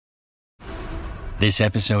This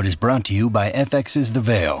episode is brought to you by FX's The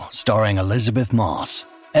Veil, starring Elizabeth Moss.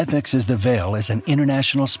 FX's The Veil is an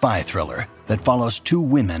international spy thriller that follows two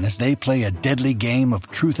women as they play a deadly game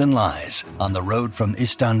of truth and lies on the road from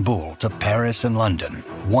Istanbul to Paris and London.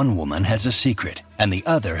 One woman has a secret, and the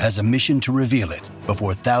other has a mission to reveal it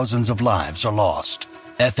before thousands of lives are lost.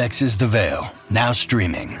 FX's The Veil, now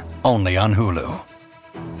streaming, only on Hulu.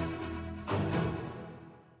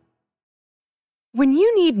 When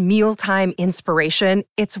you need mealtime inspiration,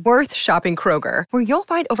 it's worth shopping Kroger, where you'll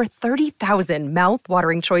find over 30,000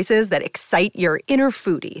 mouth-watering choices that excite your inner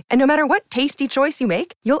foodie. And no matter what tasty choice you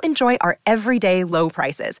make, you'll enjoy our everyday low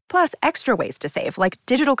prices, plus extra ways to save, like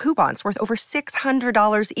digital coupons worth over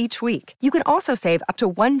 $600 each week. You can also save up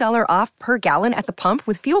to $1 off per gallon at the pump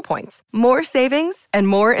with fuel points. More savings and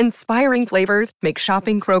more inspiring flavors make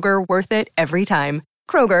shopping Kroger worth it every time.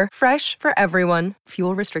 Kroger, fresh for everyone.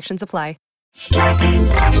 Fuel restrictions apply. I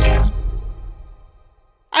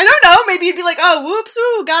don't know. Maybe you'd be like, oh, whoops,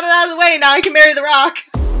 ooh, got it out of the way. Now I can marry The Rock.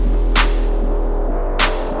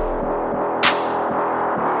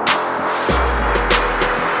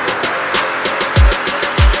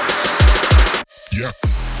 Yeah.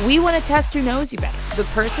 We want to test who knows you better. The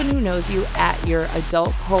person who knows you at your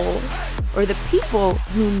adult whole, or the people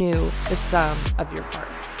who knew the sum of your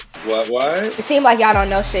parts. What? It seemed like y'all don't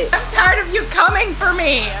know shit. I'm tired of you coming for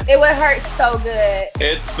me. It would hurt so good.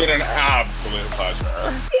 It's been an absolute pleasure.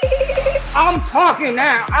 I'm talking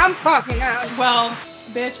now. Well,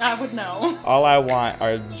 bitch, I would know. All I want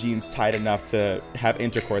are jeans tight enough to have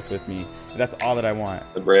intercourse with me. That's all that I want.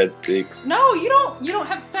 The breadsticks. No, you don't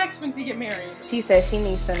have sex once you get married. She said she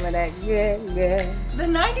needs some of that. Yeah. The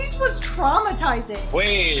 90s was traumatizing.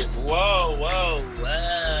 Wait, whoa.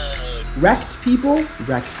 Wrecked people,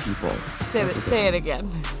 wreck people. Say it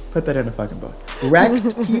again. Put that in a fucking book.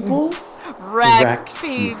 Wrecked people, wrecked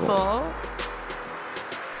people.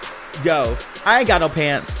 Yo, I ain't got no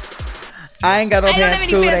pants. I don't have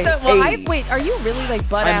any pants. Wait, are you really like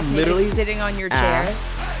butt ass naked sitting on your chair?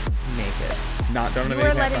 Naked. Don't you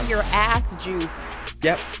were letting your ass juice.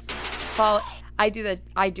 Yep. Fall. I do that.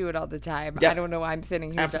 I do it all the time. Yep. I don't know why I'm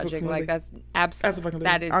sitting here judging. Like that's absolutely.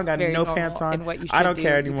 That is I got very no normal pants on. And what you should I don't do.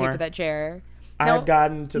 care You anymore. pay for that chair. I have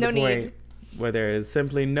gotten to the point where there is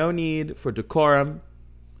simply no need for decorum.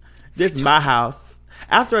 This is my house.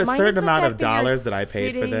 After a certain amount of dollars that I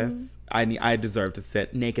paid for this, I deserve to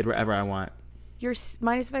sit naked wherever I want.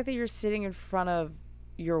 Minus the fact that you're sitting in front of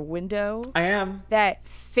your window. I am. That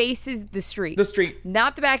faces the street. The street.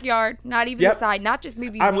 Not the backyard. Not even the side. Not just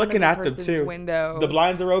maybe I'm one looking of the at them person's too. window. The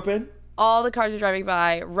blinds are open. All the cars are driving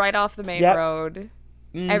by right off the main road.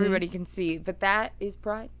 Mm-hmm. Everybody can see. But that is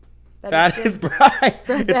pride. That is pride.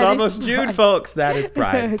 It's almost June, folks. That is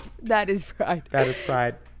pride. That is pride. That is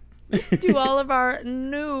pride. To all of our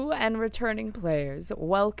new and returning players,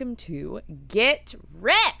 welcome to Get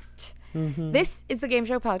Wrecked. Mm-hmm. This is the game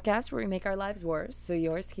show podcast where we make our lives worse so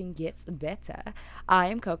yours can get better. I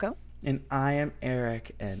am Coco. And I am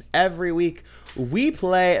Eric. And every week we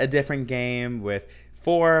play a different game with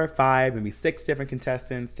 4, 5, maybe 6 different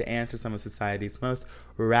contestants to answer some of society's most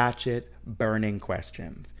ratchet, burning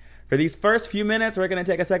questions. For these first few minutes, we're going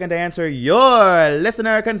to take a second to answer your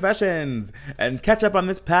listener confessions and catch up on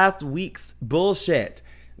this past week's bullshit.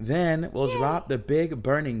 Then we'll drop the big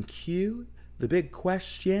burning cue, the big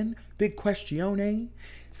question, big questione,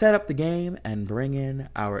 set up the game, and bring in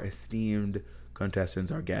our esteemed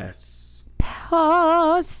contestants, our guests.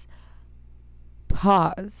 Pause.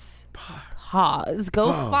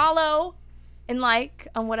 Go follow and like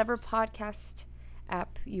on whatever podcast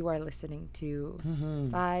app you are listening to.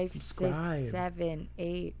 5, Subscribe. 6, 7,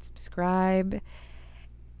 8. Subscribe.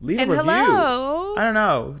 Leave and a review. Hello. I don't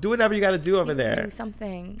know. Do whatever you got to do over there. Do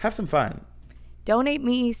something. Have some fun. Donate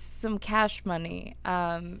me some cash money.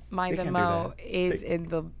 My Venmo is in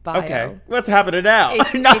the bio. Okay, what's happeno now?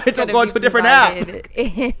 It's going to a different app.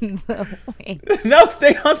 In the link. No,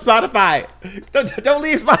 stay on Spotify. Don't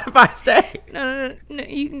leave Spotify. Stay. No.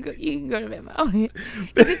 You can go to Venmo.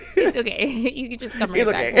 It's okay. You can just come right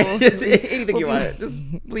back. It's okay. Anything you want. Just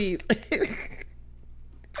please.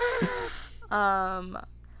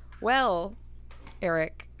 Well,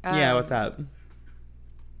 Eric. Yeah, what's up?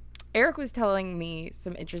 Eric was telling me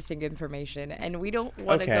some interesting information, and we don't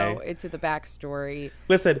want to go into the backstory.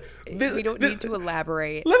 Listen, we don't need to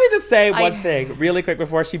elaborate. Let me just say one thing really quick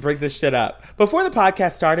before she brings this shit up. Before the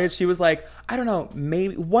podcast started, she was like, I don't know,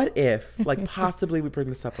 maybe, what if, like, possibly we bring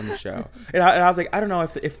this up on the show? And I was like, I don't know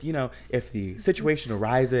if the situation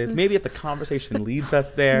arises, maybe if the conversation leads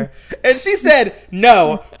us there. And she said,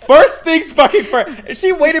 no, first things fucking first.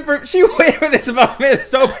 She waited for this moment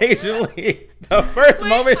so patiently. The first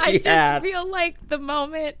moment she had. I just feel like the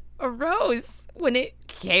moment arose when it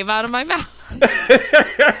came out of my mouth.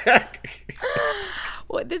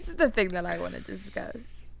 Well, this is the thing that I want to discuss.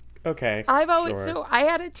 Okay. I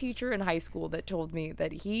had a teacher in high school that told me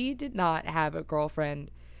that he did not have a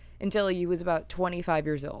girlfriend until he was about 25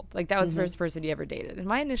 years old. Like, that was the first person he ever dated. And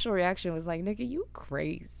my initial reaction was like, nigga, you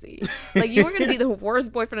crazy. Like, you were going to be the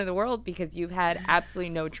worst boyfriend in the world because you've had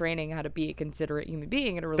absolutely no training how to be a considerate human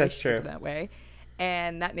being in a relationship in that way.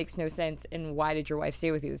 And that makes no sense. And why did your wife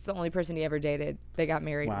stay with you? It's the only person he ever dated. They got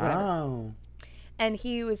married. Wow. Whatever. And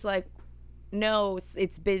he was like, no,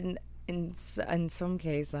 it's been... in some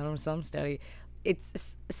case, I don't know, some study,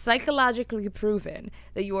 it's psychologically proven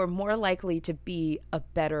that you are more likely to be a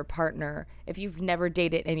better partner if you've never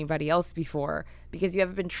dated anybody else before, because you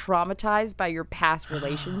haven't been traumatized by your past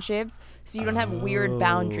relationships, so you don't have weird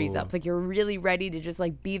boundaries up. Like, you're really ready to just,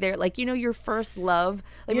 like, be there. Like, you know, your first love.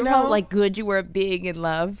 Like, remember how, like, good you were at being in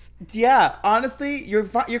love? Yeah, honestly, you're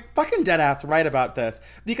fucking dead ass right about this,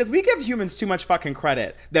 because we give humans too much fucking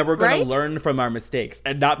credit that we're going to learn from our mistakes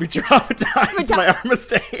and not be traumatized by our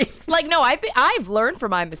mistakes. Like, no, I've learned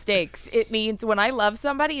from my mistakes. It means when I love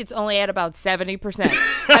somebody, it's only at about 70%.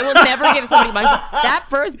 I will never give somebody that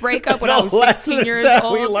first breakup when I was 16 years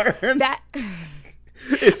old. I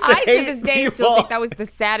to this day still think that was the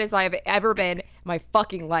saddest I have ever been in my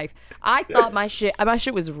fucking life. I thought my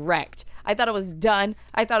shit was wrecked. I thought it was done.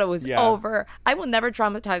 I thought it was over. I will never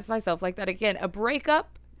traumatize myself like that again. A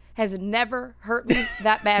breakup has never hurt me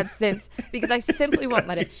that bad since, because I simply won't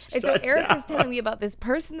let it. And so Eric is telling me about this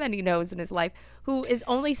person that he knows in his life who has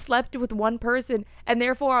only slept with one person, and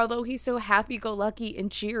therefore, although he's so happy-go-lucky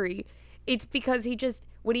and cheery, it's because he just,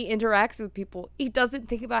 when he interacts with people, he doesn't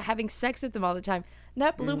think about having sex with them all the time. And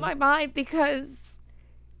that blew my mind, because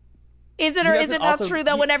is it or is it not true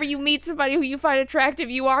that whenever you meet somebody who you find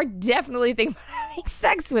attractive, you are definitely thinking about having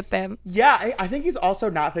sex with them? Yeah, I think he's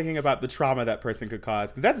also not thinking about the trauma that person could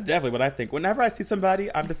cause, because that's definitely what I think. Whenever I see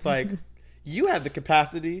somebody, I'm just like, you have the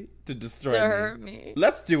capacity to destroy hurt me.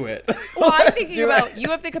 Let's do it. Well, I'm thinking about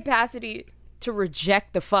you have the capacity to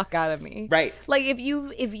reject the fuck out of me. Right. Like, if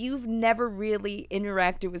you've never really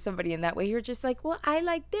interacted with somebody in that way, you're just like, well, I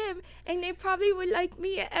like them and they probably would like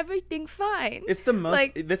me, everything fine. It's the most,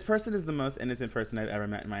 like, this person is the most innocent person I've ever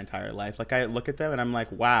met in my entire life. Like, I look at them and I'm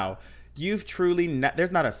like, wow, you've truly,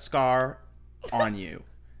 there's not a scar on you.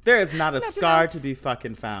 There is not a scar to be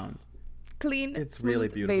fucking found. Clean. It's really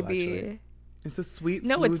beautiful, baby. Actually. It's a sweet,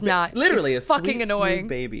 no, it's not. Literally it's a fucking sweet, annoying smooth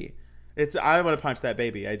baby. I don't want to punch that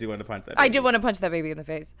baby. I do want to punch that baby. I do want to punch that baby in the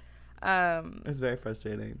face. It's very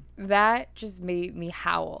frustrating. That just made me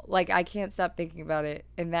howl. Like, I can't stop thinking about it,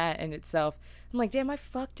 and that in itself. I'm like, damn, I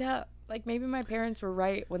fucked up. Like, maybe my parents were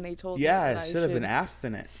right when they told me that I should have been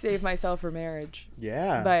abstinent. Save myself for marriage.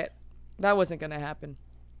 Yeah. But that wasn't going to happen.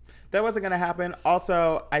 That wasn't going to happen.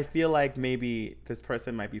 Also, I feel like maybe this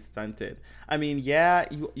person might be stunted. I mean, yeah,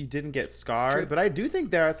 you didn't get scarred, but I do think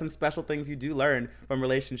there are some special things you do learn from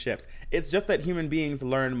relationships. It's just that human beings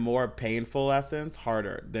learn more painful lessons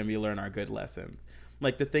harder than we learn our good lessons.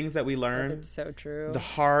 Like, the things that we learn, that's so true. The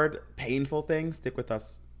hard, painful things stick with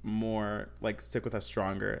us more, like, stick with us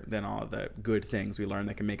stronger than all the good things we learn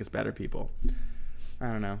that can make us better people. I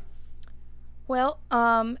don't know. Well,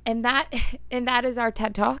 and that is our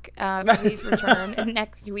TED Talk. Please return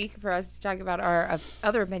next week for us to talk about our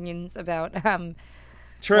other opinions about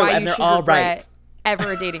True, why and you they're should all regret right.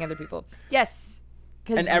 ever dating other people. Yes,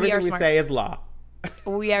 and everything we say is law.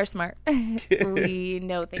 We are smart. We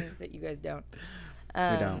know things that you guys don't.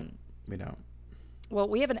 We don't. Well,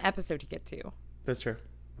 we have an episode to get to. That's true.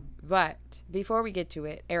 But before we get to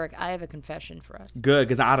it, Eric, I have a confession for us. Good,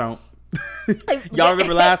 because I don't. Y'all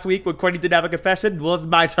remember last week when Courtney didn't have a confession? Well, it's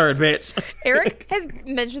my turn, bitch. Eric has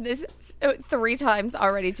mentioned this 3 times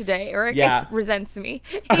already today. Eric resents me.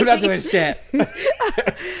 I'm not doing shit.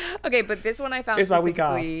 Okay, but this one I found it's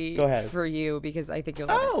specifically Go ahead. for you because I think you'll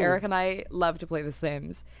love it. Eric and I love to play The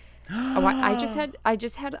Sims. Eric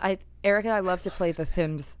and I love to play The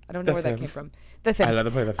Sims. I don't know where that came from. The Sims. I love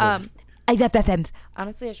to play The Sims. I love The Sims.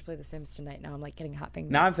 Honestly, I should play The Sims tonight. Now I'm like getting hot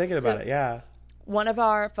things. Now I'm thinking about it. Yeah. One of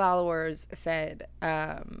our followers said,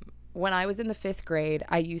 when I was in the 5th grade,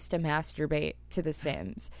 I used to masturbate to The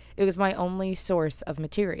Sims. It was my only source of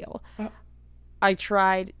material. I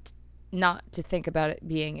tried not to think about it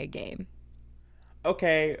being a game.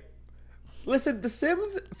 Okay. Listen, The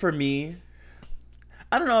Sims, for me,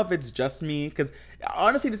 I don't know if it's just me, because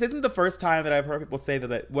honestly, this isn't the first time that I've heard people say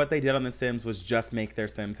that what they did on The Sims was just make their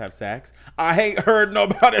Sims have sex. I ain't heard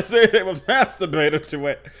nobody say they was masturbated to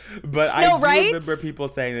it. But I do remember people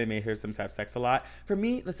saying they made their Sims have sex a lot. For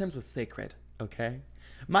me, The Sims was sacred, okay?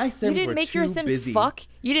 My Sims were too busy. You didn't make your Sims fuck?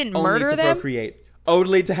 You didn't murder them? Only to procreate.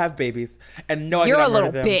 Only to have babies. And no, You're I a didn't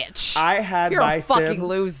little murder them. bitch. I had You're my a fucking Sims.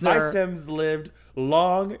 loser. My Sims lived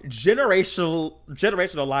long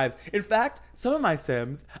generational lives. In fact, some of my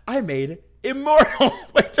Sims I made immortal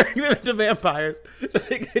by turning them into vampires so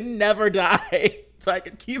they could never die. So I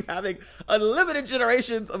could keep having unlimited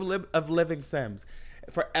generations of living Sims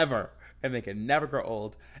forever. And they can never grow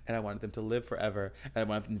old. And I wanted them to live forever. And I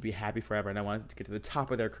wanted them to be happy forever. And I wanted them to get to the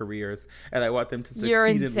top of their careers. And I want them to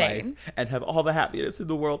succeed in life and have all the happiness in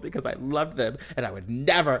the world because I loved them. And I would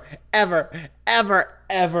never, ever, ever,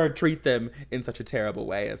 ever treat them in such a terrible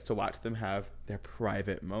way as to watch them have their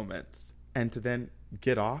private moments. And to then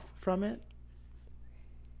get off from it.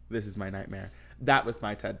 This is my nightmare. That was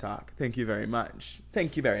my TED Talk. Thank you very much.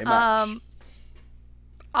 Thank you very much.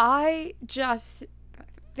 I just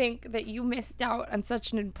think that you missed out on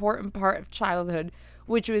such an important part of childhood,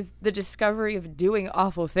 which was the discovery of doing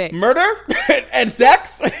awful things. Murder and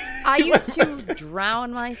sex? I used to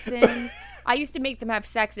drown my Sims. I used to make them have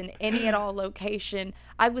sex in any and all location.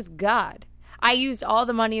 I was God. I used all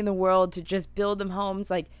the money in the world to just build them homes,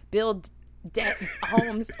 like build dead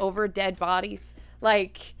homes over dead bodies.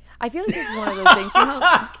 Like, I feel like this is one of those things, you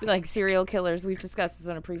know, like serial killers. We've discussed this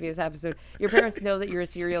on a previous episode. Your parents know that you're a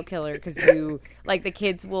serial killer because you, like, the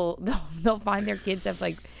kids they'll find their kids have,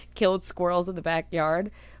 like, killed squirrels in the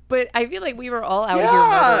backyard. But I feel like we were all out here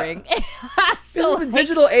murdering. So, this is the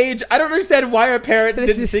digital age. I don't understand why our parents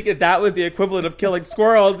didn't think that was the equivalent of killing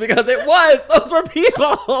squirrels, because it was. Those were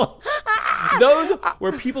people. Those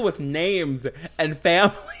were people with names and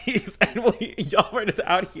families, and y'all were just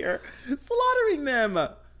out here slaughtering them.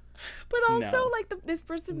 But also, like, this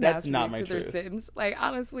person that's not masturbates my to their truth. Sims. Like,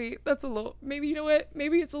 honestly, that's a little, maybe, you know what?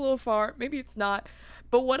 Maybe it's a little far. Maybe it's not.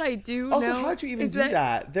 But what I do also, know how'd you even is do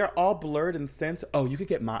that? They're all blurred and sense. Oh, you could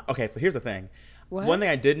get Okay, so here's the thing. What? One thing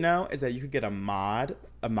I did know is that you could get a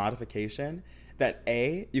modification that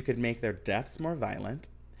A, you could make their deaths more violent,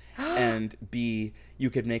 and B, you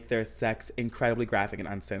could make their sex incredibly graphic and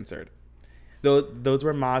uncensored. Those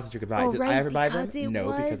were mods that you could buy. Did I ever buy them?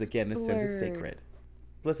 No, because again, the Sims is sacred.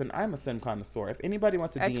 Listen, I'm a Sim connoisseur. If anybody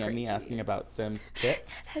wants to DM me asking about Sims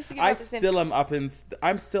tips, I'm still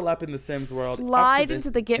up in the Sims world. Slide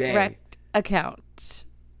into the Get Wrecked account.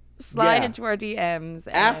 Slide into our DMs.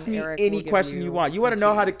 And ask me Eric any question you want. You want to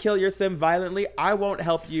know how to kill your Sim violently? I won't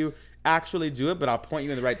help you actually do it, but I'll point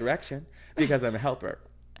you in the right direction because I'm a helper.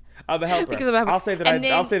 I'm a helper. I'll say that it's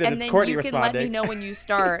Courtney responding. And then you can let me know when you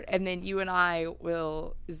start, and then you and I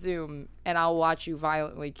will Zoom, and I'll watch you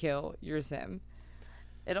violently kill your Sim.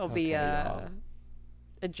 It'll be a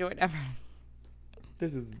joint effort.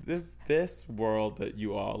 This is this world that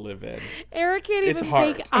you all live in. Eric can't even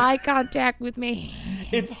make eye contact with me.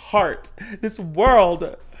 It's heart. This world.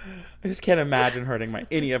 I just can't imagine hurting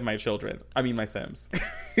any of my children. I mean, my Sims.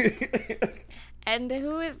 And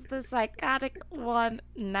who is the psychotic one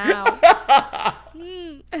now?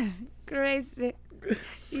 Crazy.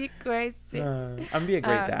 You crazy. I'm gonna be a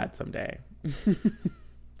great dad someday.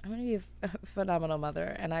 I'm going to be a phenomenal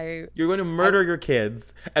mother, and You're going to murder your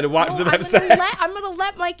kids and watch them have sex. I'm going to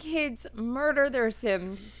let my kids murder their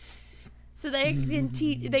Sims so they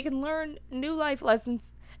can learn new life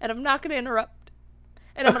lessons, and I'm not going to interrupt.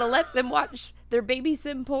 And I'm going to let them watch their baby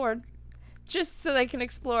Sim porn just so they can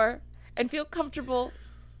explore and feel comfortable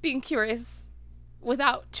being curious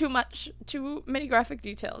without too many graphic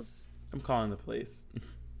details. I'm calling the police.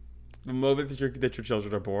 The moment that your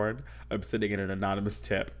children are born, I'm sending in an anonymous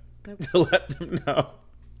tip to let them know.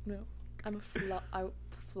 No, I'm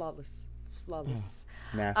flawless.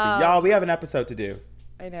 Nasty. Y'all, we have an episode to do.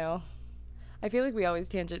 I know. I feel like we always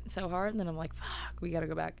tangent so hard, and then I'm like, fuck, we gotta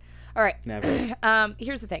go back. All right. Never.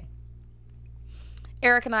 Here's the thing.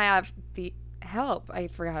 Eric and I have the help. I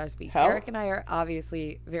forgot how to speak. Help? Eric and I are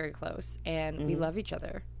obviously very close, and we love each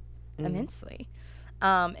other immensely.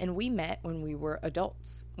 And we met when we were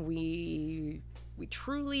adults. We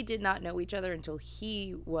truly did not know each other until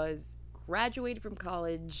he was graduated from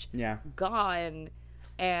college, gone,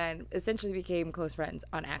 and essentially became close friends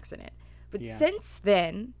on accident. But since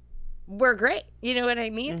then, we're great. You know what I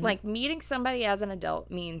mean? Mm-hmm. Like, meeting somebody as an adult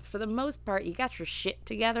means, for the most part, you got your shit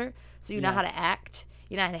together, so you know how to act,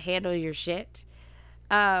 you know how to handle your shit.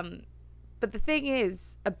 But the thing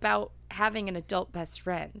is about having an adult best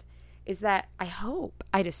friend is that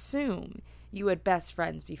I'd assume you had best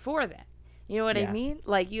friends before that. You know what I mean?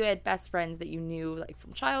 Like, you had best friends that you knew, like,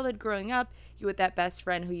 from childhood growing up. You had that best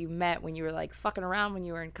friend who you met when you were, like, fucking around when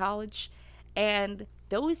you were in college. And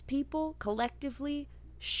those people collectively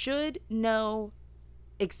should know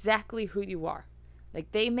exactly who you are.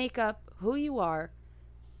 Like, they make up who you are.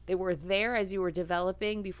 They were there as you were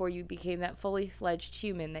developing before you became that fully fledged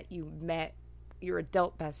human that you met your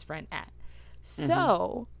adult best friend at.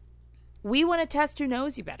 So, we want to test who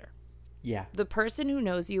knows you better. Yeah. The person who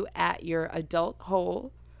knows you at your adult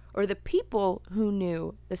whole, or the people who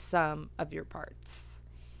knew the sum of your parts.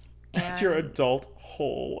 That's your adult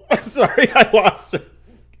whole. I'm sorry, I lost it.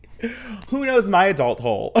 Who knows my adult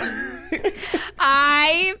whole?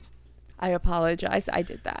 I apologize. I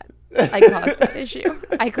did that. I caused that issue.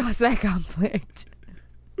 I caused that conflict.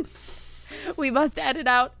 We must edit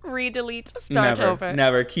out, re-delete, start over.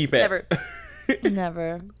 Never. Keep it.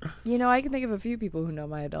 Never. You know, I can think of a few people who know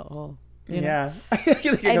my adult whole. You know? Yeah.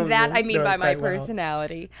 And that I mean by my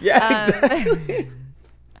personality. Yeah, exactly.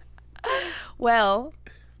 Well,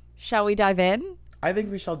 shall we dive in? I think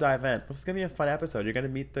we shall dive in. This is going to be a fun episode. You're going to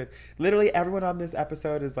meet literally everyone on this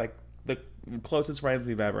episode is like the closest friends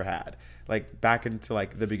we've ever had. Like back into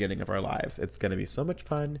like the beginning of our lives. It's going to be so much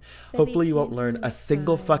fun. Hopefully you won't learn a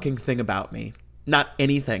single fucking thing about me. Not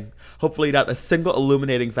anything. Hopefully not a single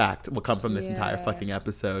illuminating fact will come from this entire fucking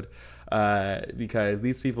episode. Because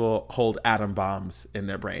these people hold atom bombs in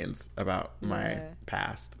their brains about my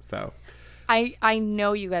past. So I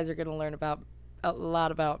know you guys are going to learn about a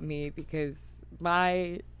lot about me because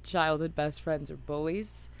my childhood best friends are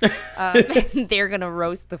bullies. They're going to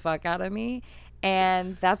roast the fuck out of me.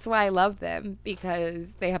 And that's why I love them,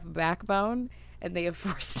 because they have a backbone and they have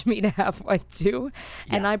forced me to have one too.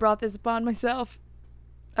 Yeah. And I brought this upon myself.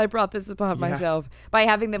 Myself by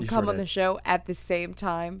having them come on the show at the same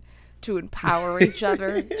time to empower each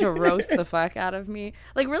other, to roast the fuck out of me.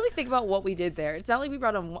 Like, really think about what we did there. It's not like we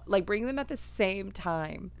brought them, like, bringing them at the same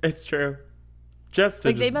time. It's true. Just to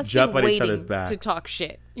like, they must jump be on each waiting other's back to talk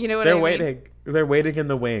shit. You know what I mean? They're waiting. They're waiting in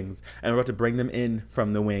the wings, and we're about to bring them in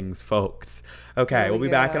from the wings, folks. Okay, we'll be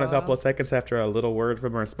back in a couple of seconds after a little word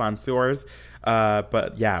from our sponsors.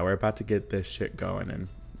 But yeah, we're about to get this shit going and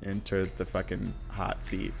enter the fucking hot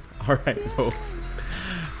seat. All right, folks.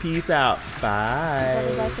 Peace out.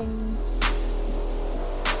 Bye.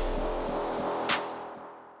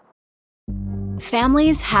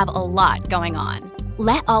 Families have a lot going on.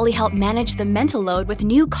 Let Ollie help manage the mental load with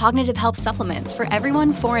new cognitive help supplements for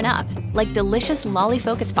everyone 4 and up, like delicious Lolly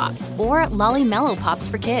Focus Pops or Lolly Mellow Pops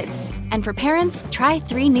for kids. And for parents, try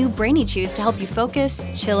 3 new Brainy Chews to help you focus,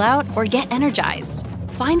 chill out, or get energized.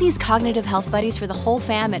 Find these cognitive health buddies for the whole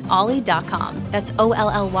fam at ollie.com. That's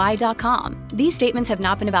OLLY.com. These statements have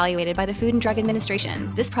not been evaluated by the Food and Drug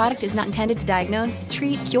Administration. This product is not intended to diagnose,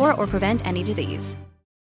 treat, cure, or prevent any disease.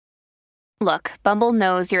 Look, Bumble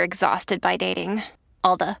knows you're exhausted by dating.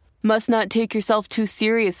 All the, must not take yourself too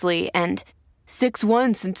seriously, and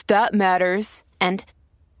 6'1" since that matters, and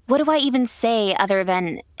what do I even say other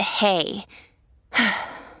than, hey?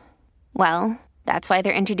 Well, that's why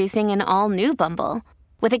they're introducing an all-new Bumble,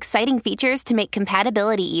 with exciting features to make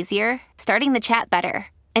compatibility easier, starting the chat better,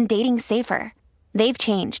 and dating safer. They've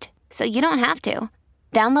changed, so you don't have to.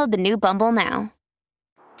 Download the new Bumble now.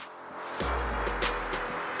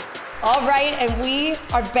 All right, and we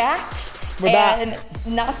are back. We're back.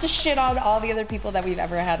 Not to shit on all the other people that we've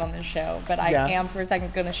ever had on this show, but I am for a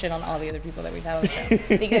second going to shit on all the other people that we've had on the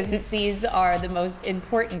show because these are the most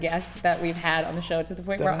important guests that we've had on the show, to the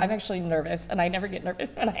point where I'm actually nervous, and I never get nervous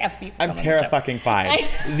when I have people. I'm terrified.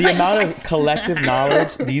 The amount of collective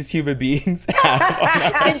knowledge these human beings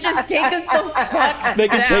have can just take us the fuck They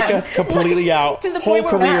can take us completely out. To the whole point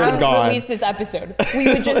where career we is gone. release this episode. We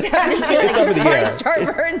would just have to be like, sorry,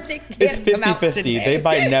 Starburns, it It's can't come out 50-50. today. They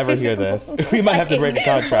might never hear this. We might have to break a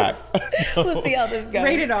contract. So. We'll see how this goes.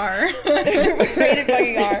 Rated R. Rated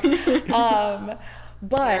fucking R.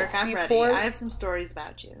 But Eric, I'm before ready. I have some stories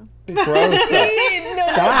about you. Gross.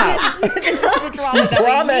 Stop. This is the drama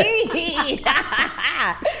Promise. that we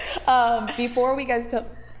need. Before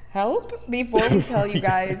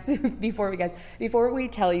we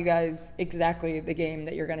tell you guys exactly the game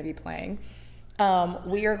that you're going to be playing,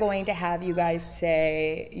 we are going to have you guys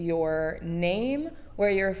say your name, where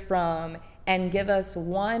you're from, and give us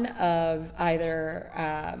one of either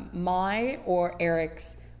my or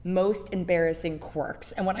Eric's most embarrassing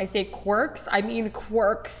quirks. And when I say quirks, I mean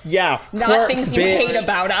quirks. Yeah, not quirks, things you bitch. hate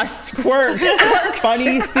about us. Quirks.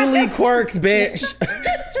 Funny, silly quirks, bitch.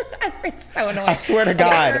 It's so annoying. I swear to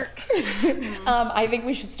God. I think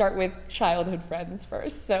we should start with childhood friends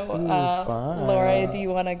first. So, Ooh, Laura, do you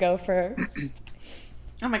want to go first?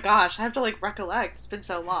 Oh my gosh, I have to like recollect. It's been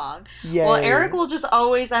so long. Yay. Well, Eric will just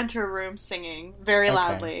always enter a room singing very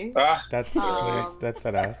loudly. That's at us.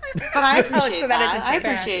 But I appreciate so that. I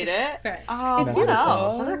appreciate it. It's What beautiful.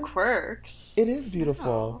 else? Other quirks. It is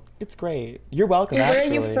beautiful. It's great. You're welcome. Where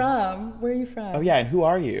actually. are you from? Where are you from? Oh yeah, and who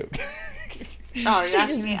are you? Oh, you're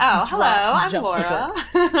asking me. Oh, hello. I'm jump Laura.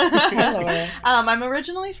 Hello. I'm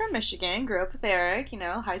originally from Michigan. Grew up with Eric.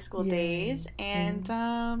 High school days, and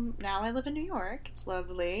now I live in New York. It's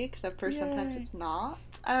lovely, except for sometimes it's not.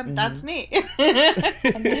 That's me.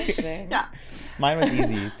 Amazing. Yeah. Mine was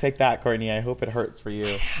easy. Take that, Courtney. I hope it hurts for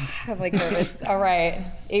you. I'm like nervous. All right,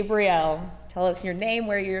 Abrielle. Tell us your name,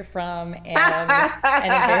 where you're from, and an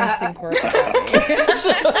embarrassing quirk about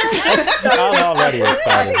you. I'm already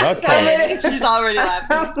excited. Okay. She's already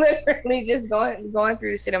laughing. I'm literally just going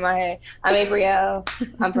through shit in my head. I'm Abrielle.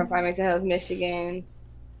 I'm from Farmington Hills, Michigan.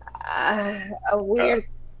 A weird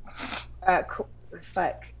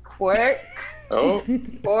quirk. Oh.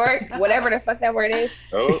 Quirk, whatever the fuck that word is.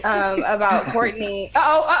 Oh. About Courtney.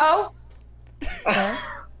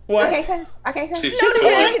 What? I can't cuss. She's You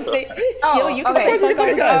can say. Oh, You can okay. say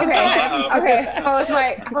Okay. I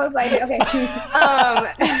was like,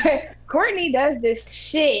 okay. Courtney does this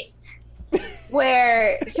shit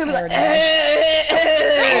where she'll be like, Wait.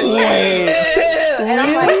 and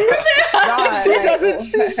I'm like, God, She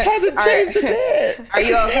hasn't changed a bit. Are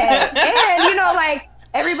you okay? And like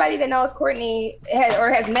everybody that knows Courtney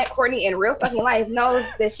has met Courtney in real fucking life knows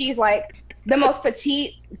that she's like the most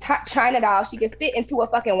petite China doll. She could fit into a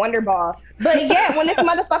fucking Wonder Ball. But yet, when this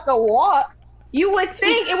motherfucker walks, you would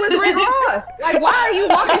think it was Rick Ross. Like, why are you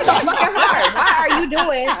walking so fucking hard?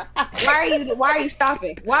 Why are you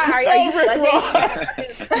stopping? Why are you pledging?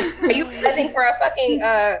 Are you pledging for a fucking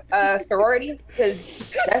sorority? Because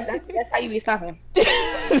that's how you be stopping. I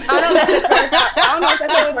don't know if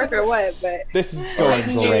that's a quirk or what, but This is going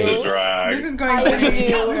Just a great. drag. This is going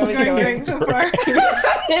great so far.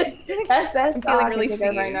 that's I'm feeling really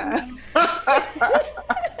seen right now.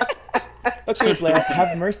 Okay, Blair,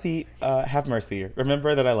 have mercy.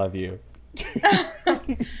 Remember that I love you.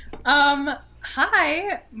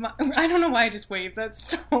 Hi. I don't know why I just waved. That's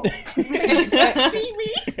so. You can't see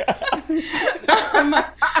me.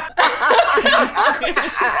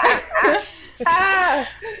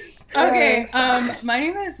 Okay. My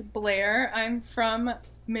name is Blair. I'm from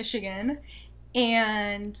Michigan,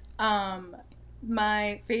 and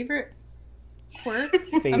my favorite quirk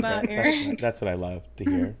about Eric. That's what I love to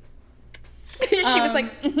hear. She was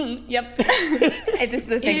like, yep. It's just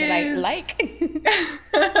the thing that I like.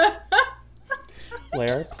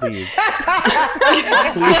 Blair, please.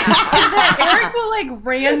 Eric will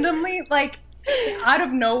randomly out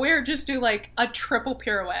of nowhere just do a triple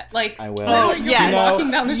pirouette. I will. Oh, yes.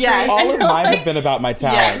 Walking down the street. All of mine have been about my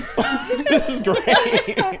talents. Yes. This is great.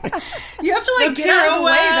 You have to get out of the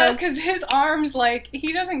way though, because his arms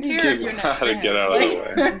he doesn't care if you're next to him. Get out of the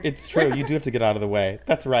way. It's true. You do have to get out of the way.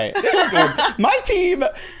 That's right. This is good. My team,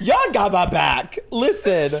 y'all got my back.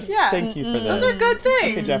 Listen. Yeah. Thank you for this. Those are good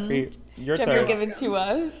things. Okay, Jeffrey, your Jeffrey, turn. give it to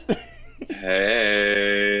us.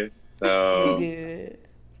 Hey. So,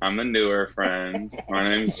 I'm the newer friend. My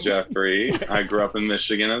name's Jeffrey. I grew up in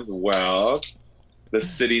Michigan as well. The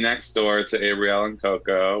city next door to Abrielle and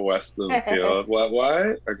Coco, West Bloomfield.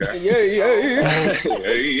 What? Okay. Yeah.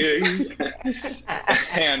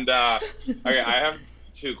 And okay, I have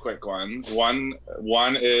two quick ones. One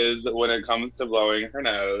is when it comes to blowing her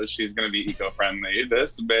nose, she's gonna be eco-friendly.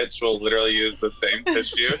 This bitch will literally use the same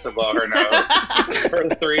tissue to blow her nose for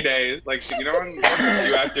 3 days. When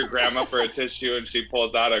you ask your grandma for a tissue and she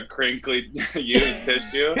pulls out a crinkly used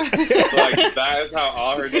tissue, that is how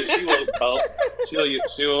all her tissue will belt.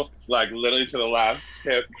 She'll literally to the last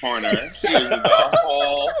tip corner. She uses the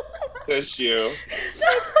whole tissue.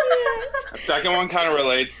 The second one kind of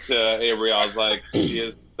relates to Abrielle's. She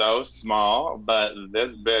is so small, but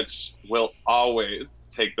this bitch will always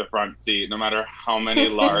take the front seat, no matter how many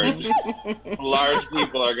large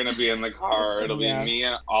people are gonna be in the car. It'll be me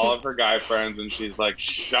and all of her guy friends, and she's like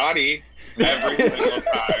shoddy every single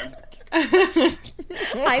time.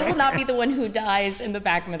 I will not be the one who dies in the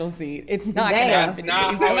back middle seat. It's not going to happen.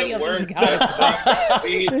 That's not how it works. The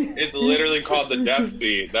seat is literally called the death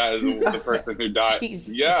seat. That is the person who died.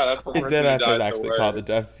 Yeah, that's the person It did who died. actually called the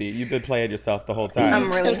death seat. You've been playing yourself the whole time.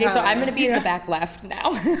 I'm really so I'm going to be in the back left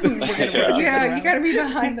now. Yeah, you got to be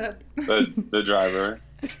behind the driver.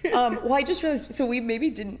 Well, I just realized, so we maybe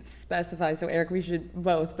didn't specify, so Eric, we should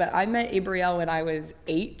both, but I met Abrielle when I was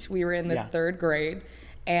 8. We were in the 3rd grade.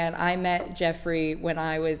 And I met Jeffrey when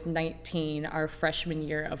I was 19, our freshman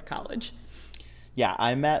year of college. Yeah,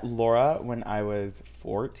 I met Laura when I was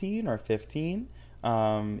 14 or 15.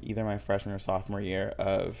 either my freshman or sophomore year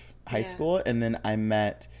of high school. And then I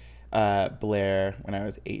met Blair when I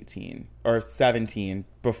was 18 or 17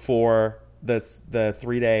 before the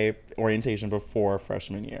 3-day orientation before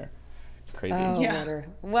freshman year. Crazy. Oh, Yeah.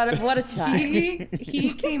 what a time.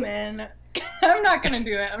 He came in. I'm not gonna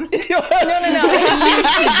do it. No.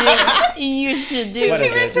 You should do it. He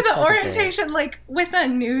came into the orientation like with a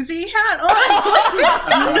newsie hat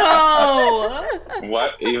on. No.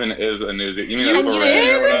 What even is a newsie? You mean And a you beret or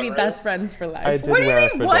did whatever? be best friends for life. I did What do you wear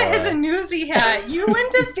a mean? What is fedora. a newsie hat? You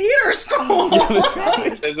went to theater school.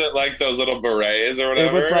 Is it like those little berets or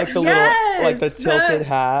It whatever? was like the Yes, little, like the tilted the-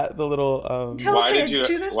 hat, the little. Why did you?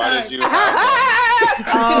 to the Why side. did you? Have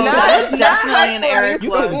Oh, that was definitely an Eric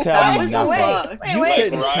You look. couldn't tell That me was nothing. a look. You Like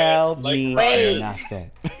couldn't Ryan- tell like me Ryan.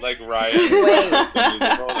 nothing. like Ryan?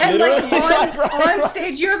 And like on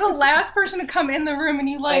stage, you're the last person to come in the room, and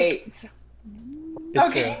you like. It's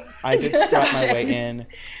Okay. true. I just strut my way in.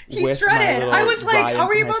 He with my strutted. little I was like, Ryan "Are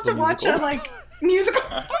we from High about to School watch a Musical. like musical?"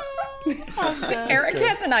 Eric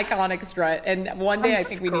has an iconic strut, and one day I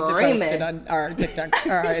think we need to post it on our TikTok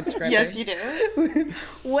or our Instagram. Yes, you do.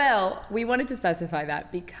 Well, we wanted to specify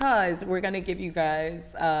that because we're going to give you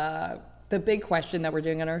guys the big question that we're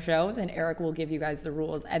doing on our show. Then Eric will give you guys the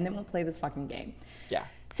rules, and then we'll play this fucking game. Yeah.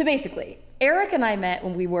 So basically, Eric and I met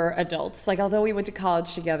when we were adults. Like, although we went to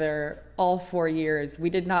college together all 4 years, we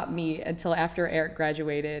did not meet until after Eric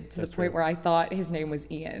graduated, to the point where I thought his name was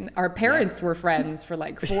Ian. Our parents were friends for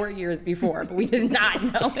like 4 years before, but we did not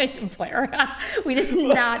know it, Blair. We did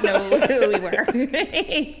not know who we were.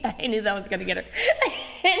 I knew that was going to get her.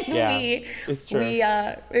 And Yeah, it's true.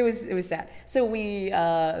 it was sad. So we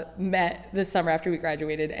met the summer after we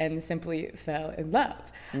graduated and simply fell in love.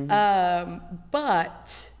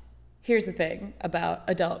 But here's the thing about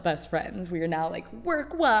adult best friends. We are now like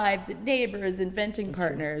work wives and neighbors and venting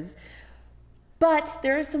partners. But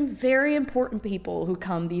there are some very important people who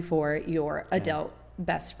come before your adult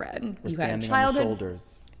best friend. We're You have standing on the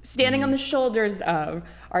shoulders. Standing on the shoulders of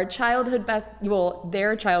our childhood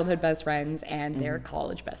their childhood best friends and their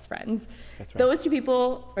college best friends. That's right. Those two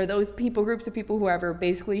people, or those people, groups of people, whoever,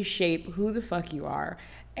 basically shape who the fuck you are.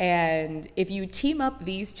 And if you team up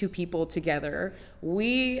these two people together,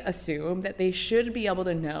 we assume that they should be able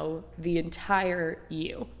to know the entire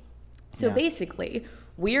you. So Yeah. basically,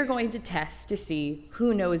 we are going to test to see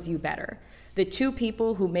who knows you better. The two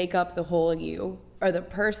people who make up the whole you are the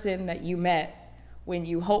person that you met when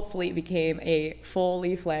you hopefully became a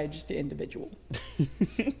fully fledged individual.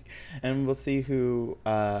 And we'll see who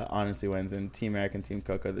honestly wins in Team Eric and Team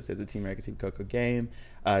Coco. This is a Team Eric and Team Coco game.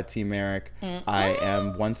 Team Eric, I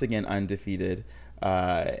am once again undefeated.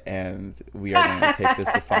 And we are going to take this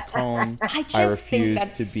the fuck home. I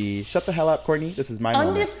refuse to be. Shut the hell up, Courtney. This is my moment.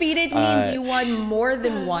 Undefeated means you won more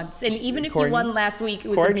than once. And even if Courtney, you won last week, it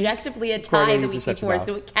was Courtney, objectively a tie Courtney, the you week just shut your before, mouth.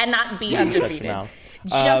 so it cannot be You shut your undefeated. mouth.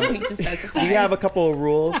 Just need to specify. We have a couple of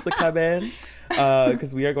rules to come in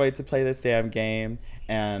because we are going to play this damn game,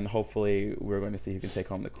 and hopefully we're going to see who can take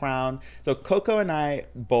home the crown. So Coco and I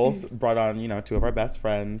both brought on, two of our best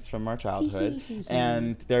friends from our childhood,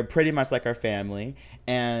 and they're pretty much like our family.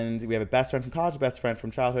 And we have a best friend from college, a best friend from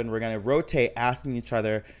childhood, and we're going to rotate asking each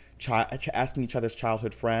other's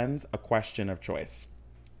childhood friends a question of choice,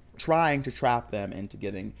 trying to trap them into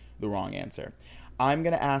getting the wrong answer. I'm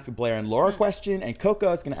going to ask Blair and Laura a question, and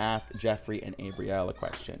Coco is going to ask Jeffrey and Abrielle a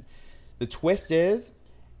question. The twist is,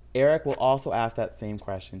 Eric will also ask that same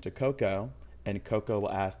question to Coco, and Coco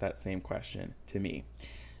will ask that same question to me.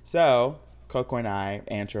 So, Coco and I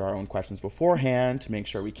answer our own questions beforehand to make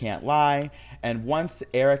sure we can't lie. And once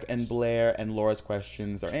Eric and Blair and Laura's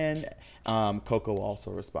questions are in, Coco will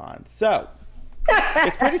also respond. So,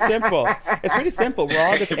 it's pretty simple. We're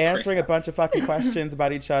all just answering a bunch of fucking questions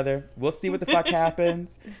about each other. We'll see what the fuck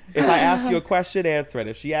happens. If I ask you a question, answer it.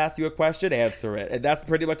 If she asks you a question, answer it. And that's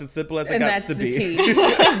pretty much as simple as it gets to be.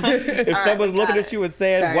 If someone's looking at you and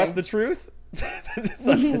saying, "What's the truth?" Then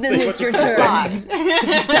it's your turn.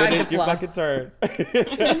 Then it's your fucking turn.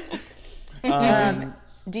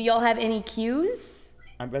 Do y'all have any cues?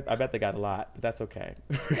 I bet they got a lot, but that's okay.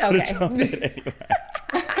 Okay.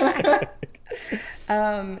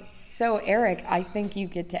 So Eric, I think you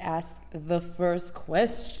get to ask the first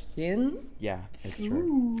question. Yeah, it's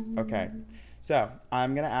true. Okay. So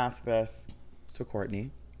I'm going to ask this to Courtney,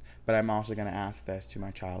 but I'm also going to ask this to my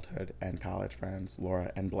childhood and college friends,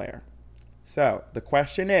 Laura and Blair. So the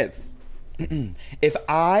question is, if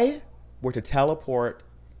I were to teleport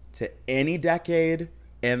to any decade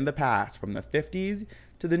in the past, from the 50s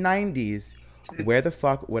to the 90s, where the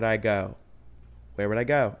fuck would I go? Where would I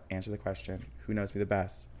go? Answer the question. Who knows me the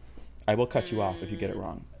best? I will cut you off if you get it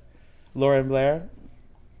wrong. Laura and Blair,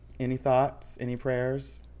 any thoughts? Any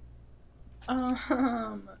prayers?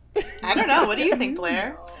 I don't know. What do you think,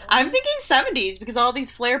 Blair? I'm thinking 70s because all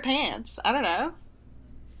these flare pants. I don't know.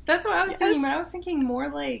 That's what I was thinking, but I was thinking more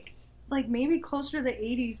like maybe closer to the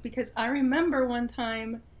 80s because I remember one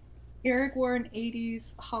time Eric wore an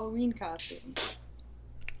 80s Halloween costume.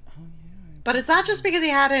 But is that just because he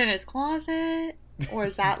had it in his closet? Or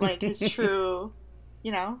is that like his true,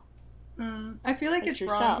 you know? I feel like His it's true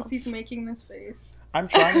wrong self. because he's making this face. I'm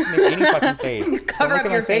trying to make any fucking face. Cover Don't up look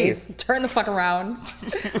at your my face. Turn the fuck around.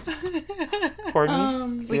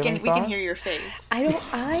 Courtney, We can hear your face. I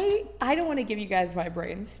don't want to give you guys my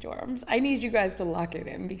brainstorms. I need you guys to lock it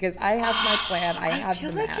in because I have my plan. I have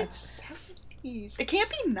feel the like math. it's 70s. It can't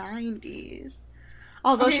be 90s.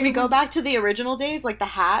 Although, Okay, should we go back to the original days, like the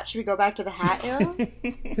hat? Should we go back to the hat era?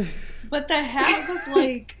 But the hat was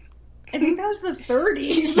like, I think that was the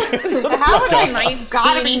 30s. The hat was like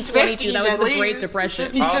 1922. That was at the least. Great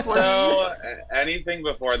Depression. 50s, 40s. Also, anything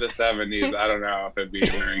before the 70s, I don't know if it'd be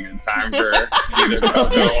during in time for either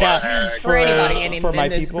Coco or Eric. For anybody for my in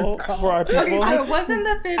this people, group. for our people. Okay, so it wasn't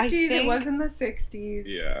the 50s, think- it wasn't the 60s.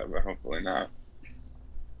 Yeah, but hopefully not.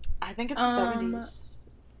 I think it's the 70s.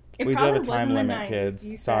 It We do have a probably time wasn't the limit, 90s, kids.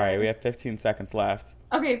 you Sorry, said. we have 15 seconds left.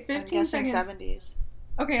 Okay, I'm 15 guessing seconds. 70s.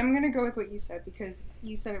 Okay, I'm gonna go with what you said because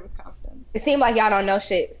you said it with confidence. It seemed like y'all don't know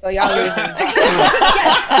shit, so y'all losing.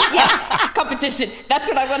 Yes, competition. That's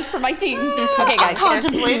what I want for my team. Okay, I'm guys.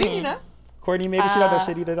 contemplating, you know? Courtney, maybe she got that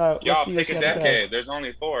shit either out. Y'all Let's see what pick she a has to say. decade. The's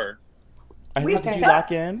only 4. Did you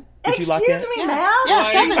lock in? Did you lock in? Excuse me, ma'am?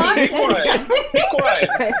 Yeah, Be 70s. quiet. Be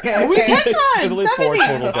quiet. We picked There's time. only 4 total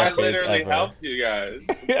 70s. I decades literally ever. helped you guys.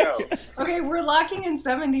 Let's go. Okay, we're locking in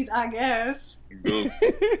 70s, I guess. Goof.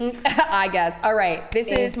 I guess. All right. This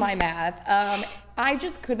is my math. I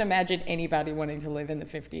just couldn't imagine anybody wanting to live in the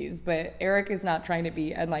 50s, but Eric is not trying to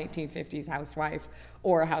be a 1950s housewife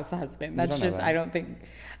or a house husband. That's don't know just, that. I don't think,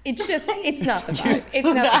 it's not the vibe. It's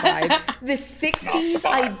not the vibe. The 60s,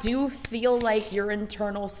 I do feel like your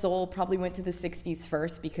internal soul probably went to the 60s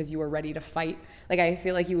first because you were ready to fight. Like, I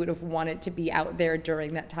feel like you would have wanted to be out there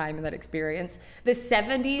during that time and that experience. The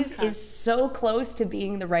 70s is so close to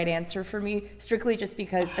being the right answer for me, strictly just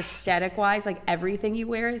because aesthetic-wise, like, everything you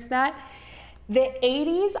wear is that. The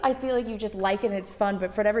 80s, I feel like you just like it and it's fun,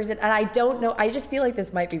 but for whatever reason, and I don't know, I just feel like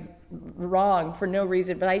this might be wrong for no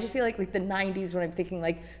reason, but I just feel like the 90s when I'm thinking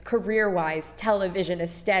like career-wise, television,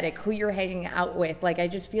 aesthetic, who you're hanging out with, like I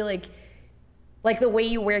just feel like the way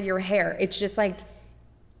you wear your hair, it's just like,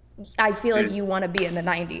 I feel like you want to be in the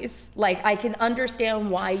 90s. Like I can understand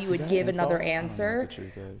why you would give another answer.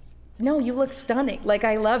 No, you look stunning. Like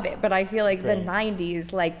I love it, but I feel like the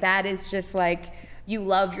 90s, like that is just like, you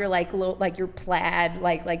love your like your plaid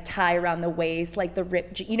like tie around the waist, like the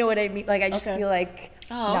ripped, you know what I mean? Like I just feel like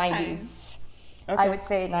 90s. I would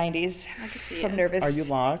say 90s. I could see I'm it. nervous. Are you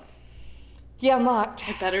locked? Yeah, I'm locked.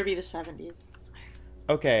 It better be the 70s.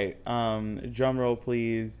 Okay, drum roll,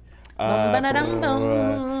 please.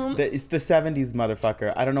 Bum-ba-da-dum-bum. It's the 70s,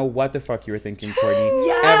 motherfucker. I don't know what the fuck you were thinking, Courtney.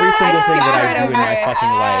 Yes! Every single thing that I do in my Okay. fucking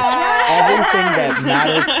life, everything that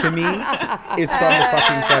matters to me is from the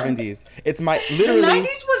fucking 70s. It's my, The literally,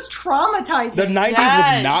 90s was traumatizing. the 90s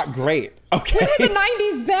Yes. was not great, okay? The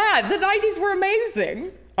 90s bad. The 90s were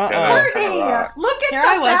amazing. Courtney, look at Here the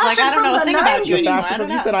I was, like, fashion I don't know a from thing the about 90s. you. The fashion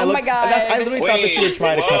from, you said I Oh look, my God. I literally thought that you would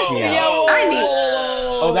try to cuss me out.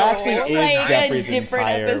 Oh, that actually is Like a Jeffrey's different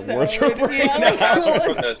entire episode. wardrobe right Yeah, now. like, Fashion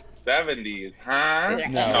from the 70s, huh?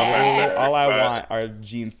 No, all I want are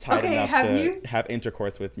jeans tight Okay, enough have to you- have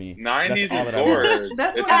intercourse with me. 90s That's all is that I want. gorgeous.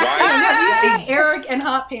 That's It's what I'm saying. Have you Y2K. seen Eric in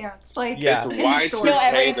hot pants? Like, Yeah. It's in the Y2K store? No,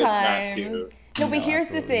 every that's not time. cute. No, but No, here's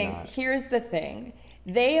the absolutely thing. not. Here's the thing.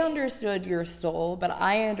 They understood your soul, but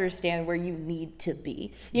I understand where you need to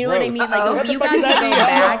be. You know what I Gross. mean? Like, What if the you fuck got to does go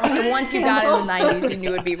that back, and once you got in the 90s, you knew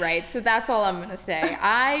it would be right. So that's all I'm going to say.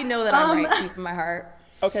 I know that I'm right deep in my heart.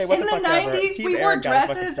 Okay, what In the the fuck ever. 90s, Team we wore Eric got a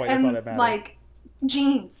fucking dresses point. That's all that and matters. like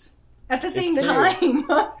jeans at the same true. time.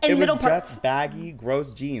 And it middle was parts. just baggy,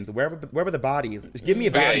 gross jeans. Where were the bodies? Give me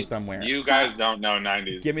a body Okay, somewhere. You guys don't know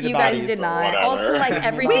 90s. Give me the You bodies. guys did not. Whatever. Also, like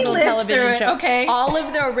every We single lived television through it, show, okay? all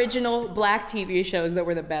of the original black TV shows that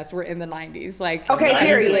were the best were in the 90s. Like, Okay, 90s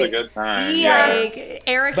period. is a good time. Yeah. like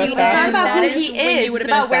Eric, But you that's mentioned not that who is he when is. you would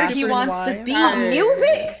It's have been about where he super wants wise. to be.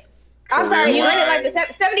 Music? I'm sorry, Career like the wise.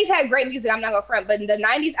 70s had great music. I'm not gonna front, but the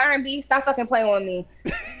 90s R&B, stop fucking playing with me.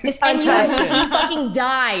 It's And you untouched. fucking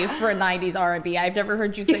die for a 90s R&B. I've never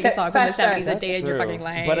heard you sing a song from the Fashion. 70s a day in your fucking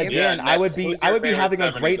life. But again, Yeah, I would who's be your favorite having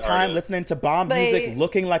a 70s great time artist? listening to bomb But- music,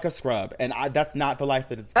 looking like a scrub, and that's not the life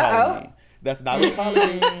that it's calling me. That's not what it's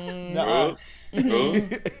calling me. No. Ooh.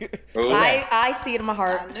 I see it in my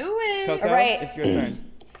heart. I knew it. Coco, All right. it's your turn.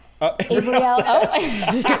 Abrielle.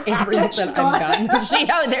 Abrielle said, I'm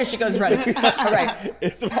done. There she goes running. All right.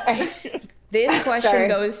 This question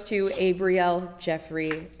goes to Abrielle,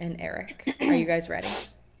 Jeffrey, and Eric. Are you guys ready?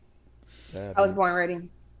 I was born ready.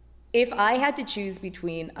 If I had to choose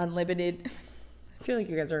between unlimited... I feel like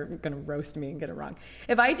you guys are going to roast me and get it wrong.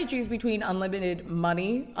 If I had to choose between unlimited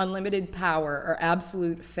money, unlimited power, or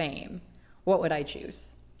absolute fame, what would I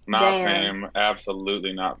choose? Not fame.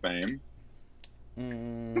 Absolutely not fame.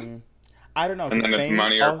 I don't know. And then it's fame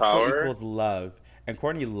money or also power? equals love. And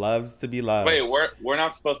Courtney loves to be loved. Wait, we're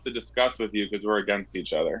not supposed to discuss with you because we're against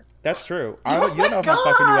each other. That's true. You don't know if I'm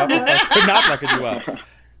fucking you up. I'm not fucking you up.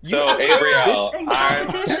 So, Abrielle,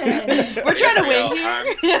 we're trying to win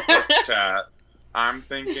here. Let's chat. I'm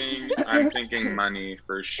thinking money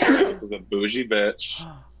for sure. This is a bougie bitch.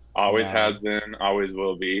 Always has been, always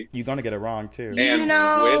will be. You're gonna get it wrong too. And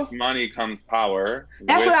with money comes power.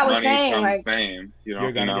 That's with what I was money saying. comes Like, fame.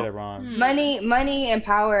 You're gonna get it wrong. Money, and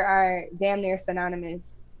power are damn near synonymous.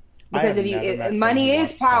 Because if you, money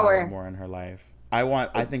is power. More in her life.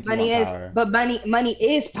 I think money you want is power. But money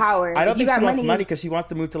is power. I don't think she wants money because she wants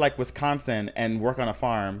to move to like Wisconsin and work on a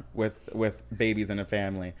farm with babies and a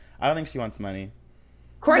family. I don't think she wants money.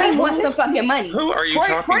 Courtney wants some fucking money. Who are you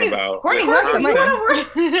talking about? Courtney wants some money.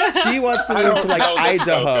 She wants to move to like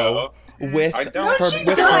Idaho with her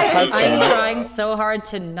husband. I'm trying so hard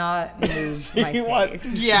to not move my face. Wants to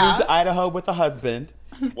move to Idaho with a husband.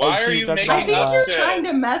 Why are you making I think you're trying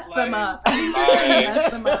to mess them up.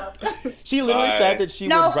 She literally said that she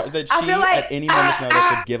would at any moment's notice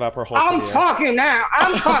would give up her whole career. I'm talking now.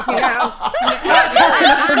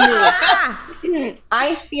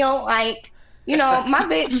 I feel like, my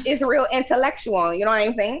bitch is real intellectual. You know what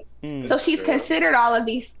I'm saying? So she's considered all of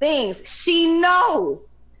these things. She knows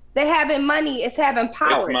that having money is having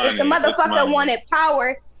power. If the motherfucker wanted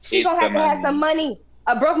power, she's going to have some money.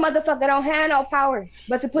 A broke motherfucker don't have no power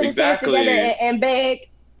but to put his hands together and beg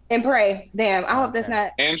and pray. Damn, I hope that's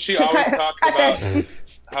not. And she always talks about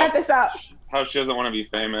cut this out. How she doesn't want to be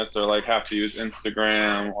famous or like have to use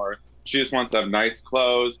Instagram, or she just wants to have nice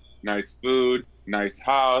clothes, nice food, nice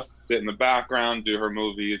house, sit in the background, do her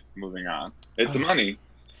movies, moving on. It's money.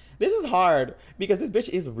 This is hard because this bitch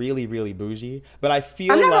is really, really bougie, but I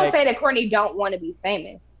feel I'm not like... gonna say that Courtney don't want to be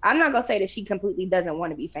famous. I'm not gonna say that she completely doesn't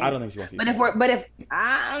want to be famous. I don't think she wants to be famous.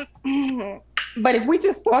 But if we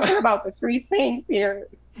just talking about the three things here,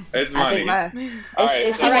 it's money. All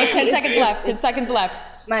right, 10 seconds left. 10 seconds left.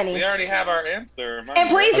 Money. We already have our answer. And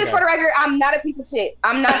please, just for the record, I'm not a piece of shit.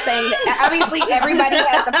 I'm not saying that. Obviously, everybody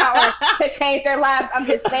has the power to change their lives. I'm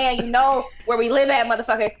just saying, where we live at,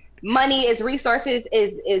 motherfucker. Money is resources.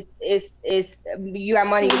 Is you got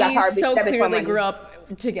money, you got power. We so clearly grew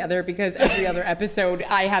up together because every other episode,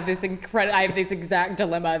 I have this exact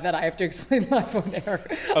dilemma that I have to explain live on air.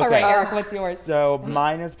 Okay. All right, Eric, what's yours? So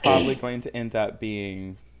mine is probably going to end up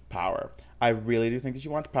being power. I really do think that she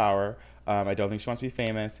wants power. I don't think she wants to be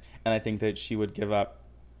famous, and I think that she would give up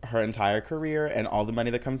her entire career and all the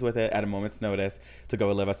money that comes with it at a moment's notice to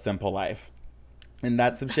go live a simple life. And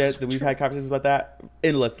that's some shit that we've had conversations about that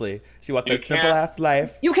endlessly. She wants that simple ass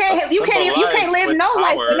life. You can't live no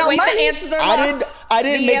life with no money. The answers are locked. I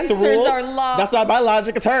didn't make the rules. The answers are locked. That's not my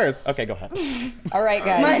logic. It's hers. Okay, go ahead. All right,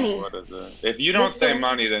 guys. Money. What is it? If you don't say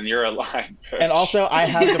money, then you're a lying bitch. And also, I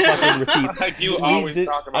have the fucking receipts. Like you always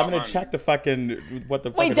talk about I'm gonna money. check the fucking what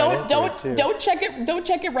the. Wait, don't check it. Don't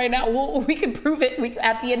check it right now. We can prove it.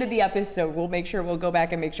 At the end of the episode, we'll make sure. We'll go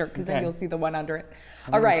back and make sure because then you'll see the one under it.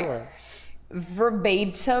 All right. Sure.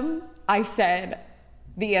 Verbatim, I said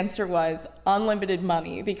the answer was unlimited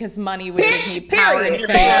money because money would give me power and fame.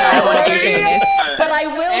 I want to be famous, but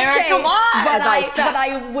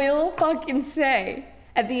I will fucking say,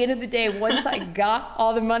 at the end of the day, once I got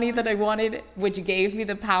all the money that I wanted, which gave me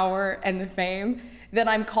the power and the fame, then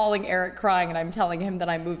I'm calling Eric crying and I'm telling him that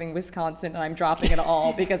I'm moving Wisconsin and I'm dropping it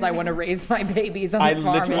all because I want to raise my babies on the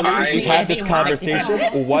farm. We've had this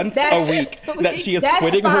conversation once a week that she is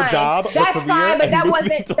quitting her job, her career, but that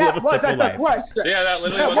wasn't the question. Yeah, that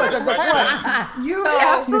literally wasn't the question. You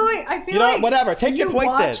absolutely, I feel like whatever. Take your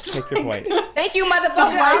point then. Take your point. Thank you,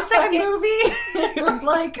 motherfucker. The movie,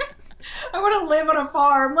 like, I want to live on a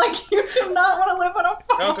farm. Like, you do not want to live on a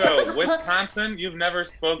farm. Coco, Wisconsin, you've never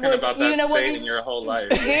spoken about that state in your whole life.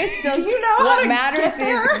 What matters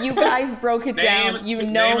is you guys broke it down. You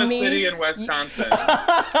know name me. Name a city in Wisconsin.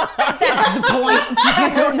 That's the point.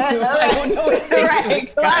 I don't know a city in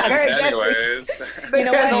Wisconsin. Anyways. You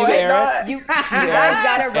know what? You guys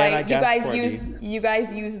got it right. You guys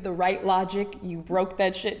Courtney. use the right logic. You broke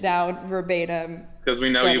that shit down verbatim. Because we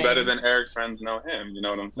know you Stunning. better than Eric's friends know him. You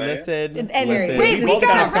know what I'm saying? Listen. Wait, we we both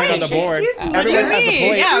got got it a point right. on the board. Excuse me. Everyone has a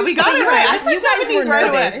point. Yeah, we got it right. I said You guys 70s were right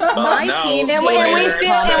away. nervous. My No. team And played we with still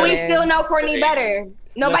know confidence. Courtney better.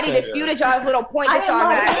 Nobody Listen. disputed y'all's little point I that didn't y'all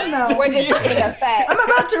log in, got. though. We're just getting a fact. I'm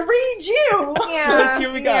about to read you. Yeah.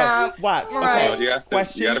 Here we go. Yeah. Watch. Right. Okay. You have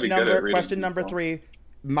to- you gotta be good at reading Question number people. 3.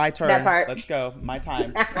 My turn. That part. Let's go. My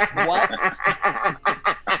time.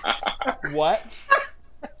 What?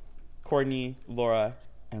 Courtney, Laura,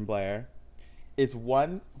 and Blair is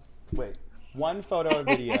one photo or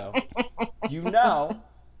video you know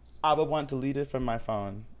I would want deleted from my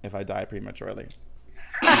phone if I die prematurely.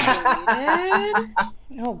 Deleted?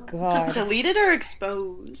 Oh God. Deleted or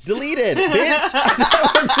exposed? Deleted, bitch.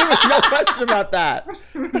 There was no question about that.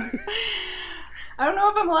 I don't know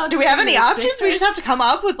if I'm allowed to. Do we have any see this options? picture. We just have to come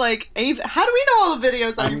up with like a. How do we know all the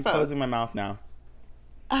videos on your I'm phone? closing my mouth now.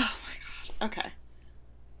 Oh my god. Okay.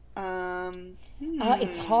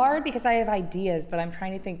 It's hard because I have ideas, but I'm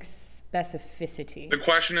trying to think specificity. The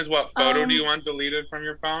question is, what photo do you want deleted from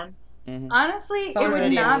your phone? Honestly, Photo it would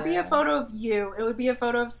video. not be a photo of you. It would be a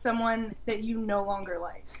photo of someone that you no longer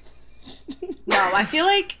like. No, I feel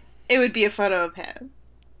like it would be a photo of him.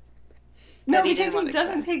 No, That he because didn't want he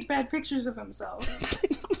doesn't exposed. take bad pictures of himself.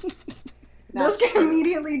 That's Those get true.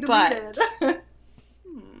 immediately But- deleted.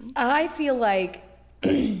 I feel like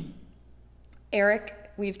Eric,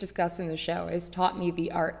 we've discussed in the show, has taught me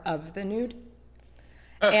the art of the nude.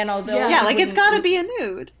 And although Yeah, like it's gotta be a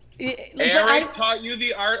nude. Eric taught you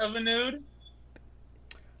the art of a nude?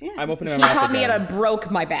 I'm opening He my mouth taught me again. and I broke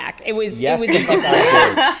my back. It was Yes, it was he fucking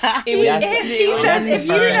did. it was He says if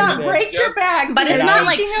you do not break your back, But it's you're not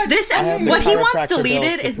like taking a- this. I have What the he wants chiropractor deleted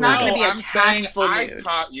bills to is not going to prove be it. a I'm saying tactful I nude.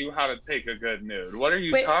 taught you how to take a good nude. What are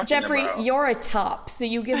you Wait, talking Jeffrey, about? you're a top, so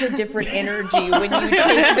you give a different energy when you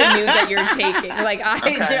take the nude that you're taking. Like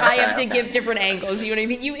I have to give different angles. You know what I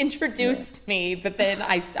mean? You introduced me, but then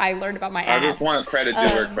I learned about my I ass. just want credit due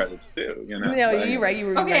where credit's due, you know? No, But you're right. You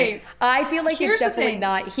were Okay, right. I feel like here's it's the definitely thing.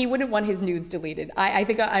 not. He wouldn't want his nudes deleted. I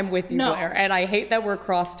think I'm with you, No. Blair, and I hate that we're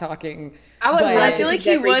cross talking. I would but- love I feel like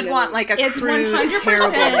he Jeffrey would deleted. want like a It's crude, 100%.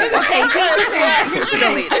 terrible. Okay, here's the thing. Here's the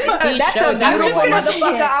thing. He That's a shows beautiful everyone.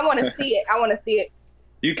 motherfucker. I want to see it. I want to see it.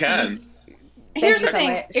 You can. Here's you the so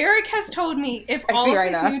thing. much. Eric has told me if I all see of right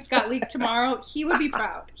his now. nudes got leaked tomorrow, he would be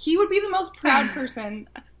proud. He would be the most proud person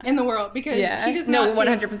in the world because Yeah. he does No, not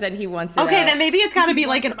 100%. He wants it. Okay, out. then maybe it's got to be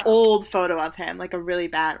like an old photo of him, like a really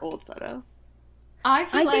bad old photo. I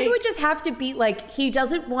feel I like think it would just have to be like he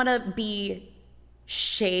doesn't want to be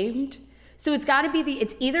shamed. So it's got to be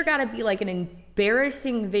it's either got to be like an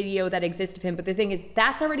embarrassing video that exists of him, but the thing is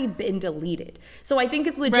that's already been deleted. So I think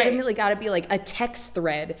it's legitimately got to be like a text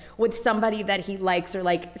thread with somebody that he likes or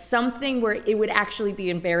like something where it would actually be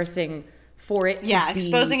embarrassing for it to be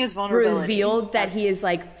exposing his vulnerability. revealed that he is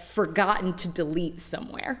like forgotten to delete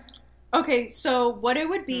somewhere. Okay, so what it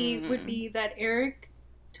would be that Eric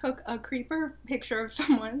took a creeper picture of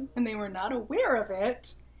someone and they were not aware of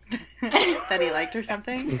it. That he liked or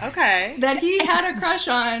something? Okay. That he had a crush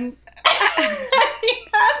on. He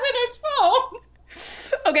has in his phone.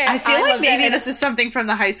 Okay, I feel like love maybe that. this is something from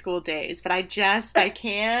the high school days, but I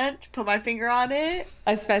can't put my finger on it.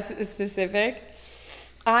 A specific.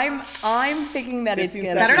 I'm thinking that it's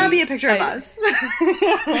gonna Better not be a picture of us.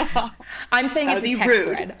 I'm saying That it's a would be text rude.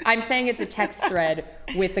 thread. I'm saying it's a text thread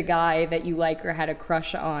with a guy that you like or had a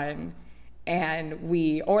crush on,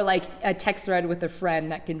 or like a text thread with a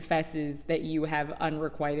friend that confesses that you have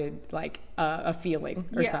unrequited like a feeling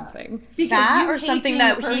or something. Because That you or hate something being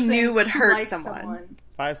that the he person knew would who hurt likes someone.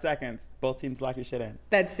 5 seconds. Both teams lock your shit in.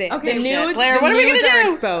 That's it. Okay, the shit. nudes, Blair, the what are we nudes gonna are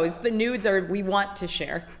do? exposed. The nudes are. We want to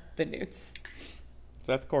share the nudes.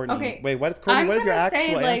 That's Courtney. Okay, Wait, what is Courtney? I'm What is your gonna say,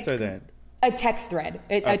 actual like- answer then? A text thread.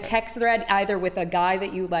 A text thread either with a guy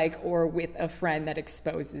that you like or with a friend that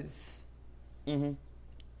exposes.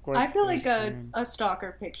 I feel like a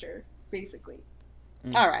stalker picture, basically.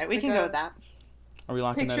 All right, we can Like go a with that. Are we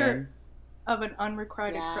locking that in? Picture of an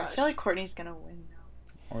unrequited Yeah, I crush. feel like Courtney's gonna win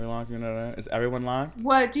now. Are we locking that in? Is everyone locked?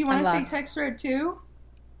 What, do you want to say Unlocked. text thread too?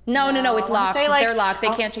 No, it's I wanna locked. say, like, They're locked. They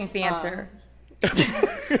oh, can't change the answer.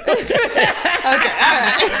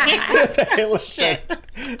 Hey, listen.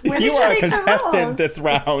 When You did are a make the contestant rules? this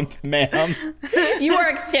round, ma'am. You are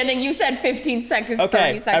extending. You said 15 seconds, 30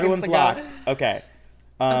 Okay, seconds everyone's ago. locked. Okay.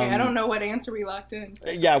 Okay, I don't know what answer we locked in.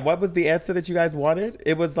 Yeah, what was the answer that you guys wanted?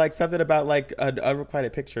 It was like something about like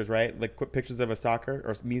unrequited pictures, right? Like quick pictures of a stalker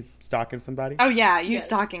or me stalking somebody. Oh yeah, you Yes.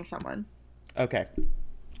 stalking someone. Okay.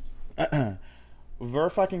 Ver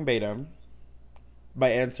fucking Batum. My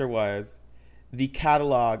answer was the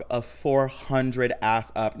catalog of 400 ass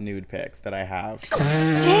up nude pics that I have.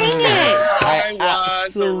 Dang it! I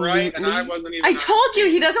was right, and I wasn't even. I told you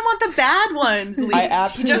he doesn't want the bad ones, Lee.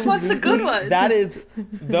 He just wants the good ones. That is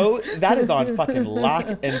on fucking lock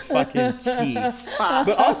and fucking key.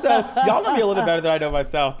 But also, y'all know me a little bit better than I know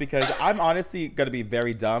myself, because I'm honestly gonna be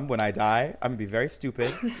very dumb when I die. I'm gonna be very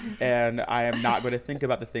stupid, and I am not going to think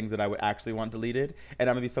about the things that I would actually want deleted, and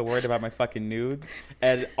I'm gonna be so worried about my fucking nudes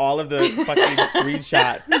and all of the fucking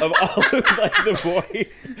screenshots of all of like the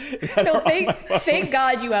boys. No, thank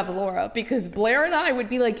God you have Laura, because Blair and I would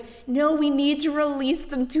be like, no, we need to release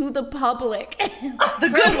them to the public. The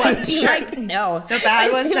good ones, sure. like, no. The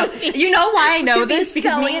bad ones, no. You know why I know this?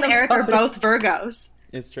 Because me and Eric are both Virgos.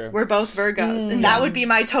 It's true. We're both Virgos, and that would be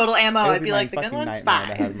my total ammo. I'd be like, the good ones,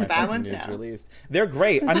 fine. The bad ones, no. Released. They're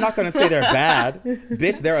great. I'm not going to say they're bad.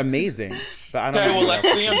 Bitch, they're amazing. But I don't know. Well,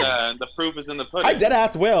 let's see them then. The proof is in the pudding. I dead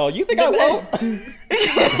ass will. You think I won't?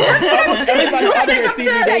 Everybody out here sees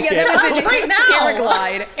me naked. Right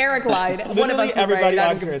now. Eric lied. One of us everybody right.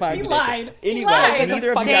 on here sees me lied. Anyway,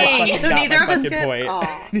 neither of you guys fucking so got neither my of us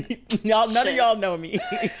fucking point. None of y'all know me.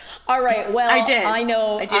 All right. Well, I did. I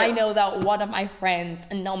know I that one of my friends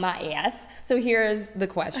know my ass. So here's the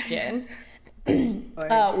question: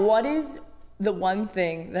 what is the one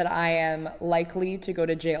thing that I am likely to go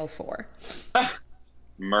to jail for?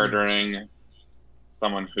 Murdering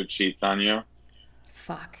someone who cheats on you.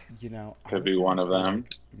 Fuck. You know, could be one of them.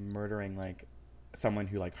 Like, murdering like someone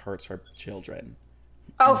who like hurts her children.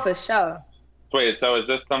 Oh, for sure. Wait, so is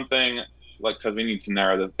this something like, because we need to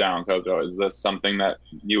narrow this down, Coco? Is this something that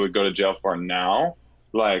you would go to jail for now?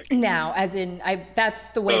 Like now, as in, that's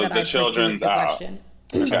the way so that I perceive the question.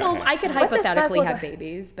 Okay. Well, I could hypothetically have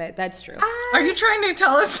babies, but that's true. Are you trying to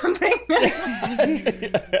tell us something?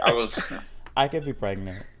 I could be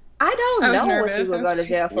pregnant. I don't know what you would go to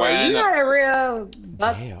jail for. You're not a real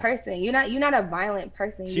buck person. You're not a violent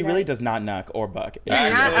person. She really does not nuck or buck. You are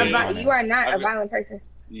not a violent person.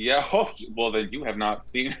 Yeah, well then you have not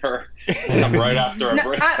seen her come right after a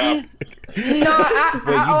breakup. I've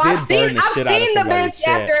seen the bitch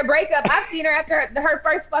after a breakup. I've seen her after her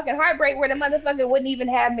first fucking heartbreak where the motherfucker wouldn't even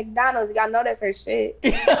have McDonald's. Y'all know that's her shit.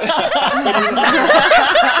 It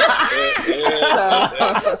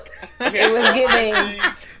was giving.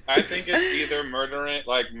 I think it's either murder.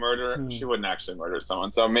 She wouldn't actually murder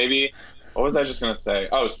someone. So maybe, what was I just going to say?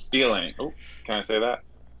 Oh, stealing. Oh, can I say that?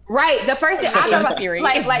 Right, the first thing I thought about,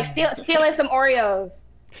 like stealing some Oreos.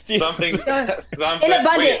 Something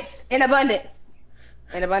in abundance.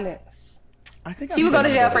 I think she would go to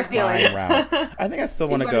jail for stealing. I think I still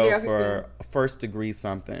want to go for first degree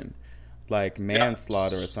something, like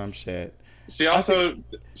manslaughter or some shit. She also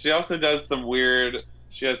does some weird.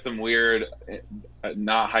 She has some weird,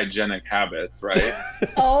 not hygienic habits, right?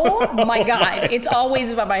 Oh my God! It's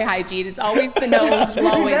always about my hygiene. It's always the nose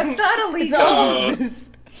blowing. That's not illegal.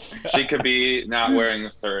 She could be not wearing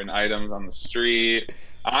certain items on the street.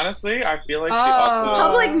 Honestly, I feel like she also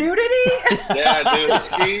public nudity. Yeah,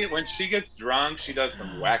 dude. When she gets drunk, she does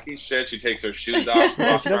some wacky shit. She takes her shoes off. She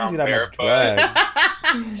walks around barefoot.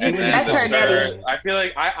 And then the shirt.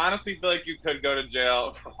 I honestly feel like you could go to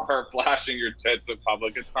jail for flashing your tits in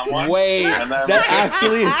public at someone. Wait, that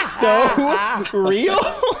actually is so real.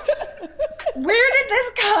 Where did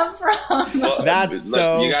this come from? Well, that's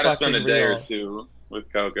so. You gotta spend a day real. or two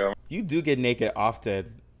with Coco. You do get naked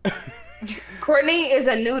often. Courtney is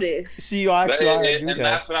a nudist. She actually are a nudist. And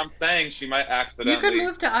that's what I'm saying. She might accidentally. You could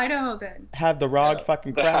move to Idaho then. Have the wrong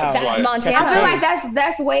fucking crowd. Montana. I feel like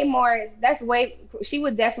that's way more. She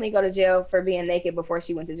would definitely go to jail for being naked before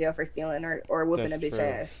she went to jail for stealing or whooping a bitch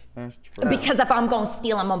ass. That's true. Because if I'm gonna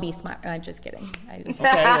steal, I'm gonna be smart. I'm just kidding. I've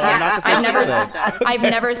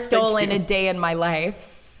never stolen a day in my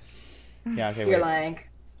life. Yeah, okay. You're lying.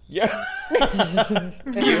 Yeah. You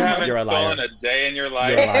haven't You're a stolen liar. a day in your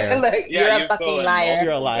life. You're a liar. Look, you're a fucking liar.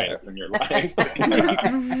 You're a liar. In your life.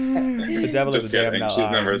 The devil is Just a damn kidding. not She's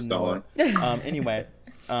lying. never stolen. Anyway,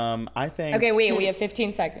 I think. Okay, wait. We have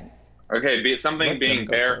 15 seconds. Okay, being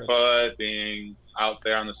barefoot, being out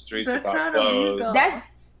there on the streets without clothes. Illegal. That's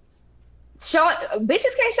showing.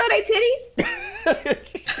 Bitches can't show their titties.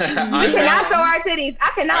 We cannot show our titties.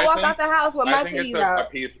 I cannot walk out the house with my titties out. I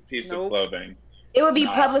think it's a piece of clothing. It would be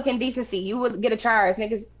public indecency. You would get a charge,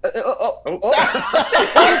 niggas.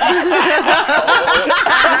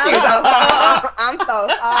 I'm so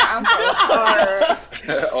sorry.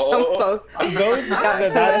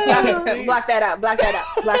 Block that out.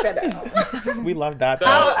 We love that.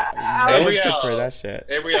 That shit.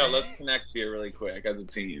 Ariel, let's connect here really quick as a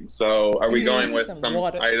team. So, are we going with some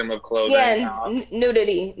item of clothing? Yeah,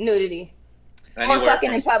 nudity. Or Anywhere fucking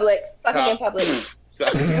from in public. Fucking in top- public.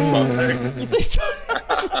 Sucking in public.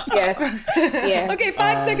 Yes. Yeah. Okay,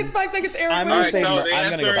 5 seconds, Eric. I'm what gonna is say it? I'm gonna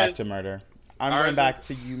go answer back is- to murder. I'm ours going is back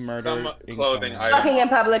to you murder. some clothing item. Fucking in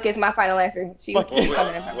public is my final answer. She's Fuck fucking you. in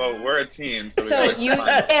public. Well, we're a team, so, So we you,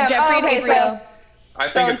 gotta Yeah, Jeffrey and okay, Gabriel. I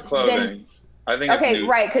think so it's clothing. then- I think it's Okay, nude.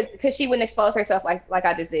 right, because she wouldn't expose herself like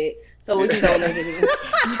I just did. So we can go in there.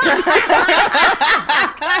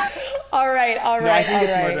 All right. No, I think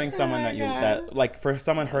it's murdering someone that you that like for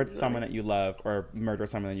someone hurt someone that you love or murder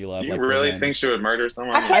someone that you love. You like really revenge. think she would murder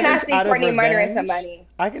someone? I cannot think see out of Courtney murdering revenge- somebody.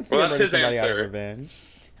 I can see Well, her that's murdering his somebody out of answer. revenge.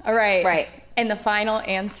 All right. Right. And the final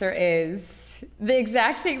answer is the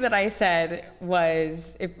exact thing that I said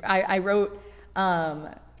was if I wrote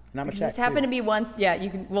And I'm a because check this happened too. to me once. Yeah,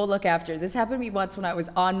 we'll look after. This happened to me once when I was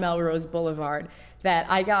on Melrose Boulevard that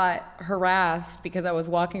I got harassed because I was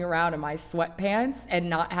walking around in my sweatpants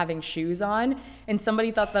and not having shoes on. And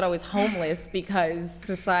somebody thought that I was homeless because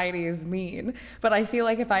society is mean. But I feel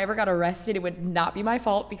like if I ever got arrested, it would not be my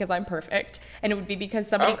fault because I'm perfect. And it would be because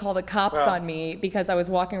somebody called the cops on me because I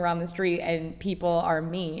was walking around the street and people are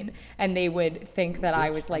mean. And they would think that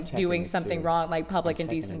I was like checking doing it, something too. wrong, like public I'm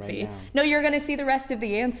checking it right indecency. now. No, you're going to see the rest of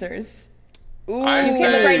the answers. Ooh, You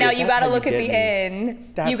can't look right now. You That's gotta how look at get the me.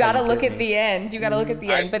 end. That's You how gotta you look get at me. the end. You gotta look at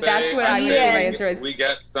the end. But say- that's what I would say my answer is. We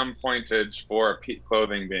get some pointage for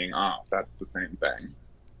clothing being off. That's the same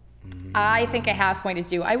thing. I think a half point is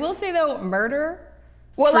due. I will say though, murder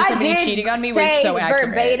Well, for I somebody did cheating on me was say so accurate.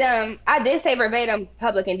 verbatim. I did say verbatim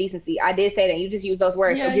public indecency. I did say that. You just use those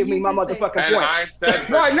words. Yeah, so give me you my did say- motherfucking And point. I said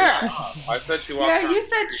Right now. I said she walked. Yeah, you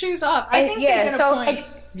said shoes off. I think they get a so point.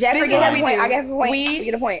 Jeffrey This is gets what a we point. do. I get a point. We- You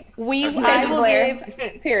get a point. I will Blair.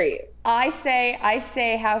 give. Period. I say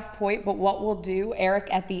half point, but what we'll do, Eric,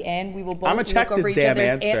 at the end, we will both I'ma look check over this each damn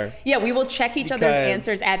other's answer. yeah, we will check each other's Because-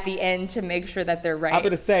 answers at the end to make sure that they're right. I'm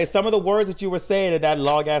gonna say some of the words that you were saying in that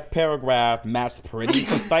long ass paragraph matched pretty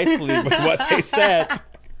precisely with what they said.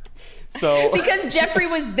 So because Jeffrey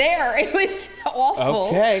was there. It was awful.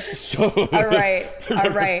 okay, so All right.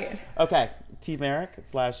 Okay, Team Eric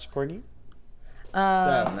 / Courtney.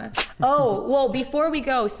 Oh, well, before we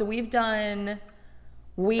go, so we have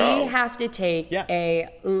to take Yeah. a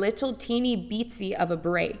little teeny beatsy of a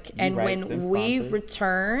break. And right, when them we sponsors.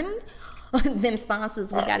 return, them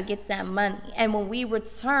sponsors, we got to get that money. And when we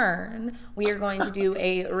return, we are going to do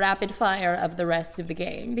a rapid fire of the rest of the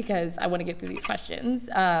game because I want to get through these questions.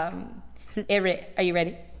 Eric, are you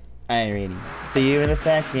ready? I'm ready. See you in a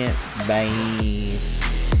second. Bye.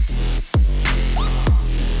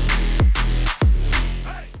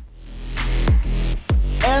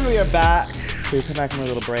 And we are back. So we come back from a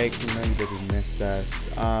little break. You know you bitches missed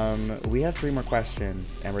us. We have 3 more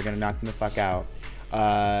questions, and we're gonna knock them the fuck out.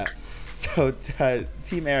 So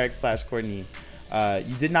Team Eric / Courtney,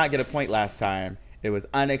 you did not get a point last time. It was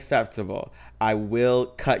unacceptable. I will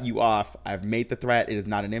cut you off. I've made the threat. It is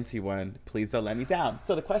not an empty one. Please don't let me down.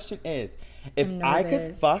 So the question is, if I could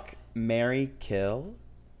nervous. fuck, marry, kill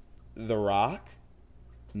The Rock,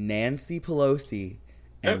 Nancy Pelosi,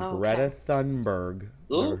 and Greta Thunberg,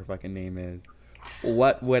 whatever her fucking name is,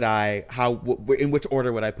 what would I, in which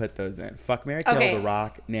order would I put those in? Fuck, marry, kill, Okay. The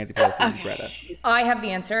Rock, Nancy Pelosi, and Greta. I have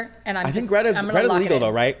the answer, and I think Greta's legal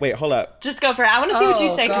though, right? Wait, hold up. Just go for it. I want to see what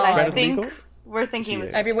you Oh, say because God. I Greta's think legal? we're thinking She this.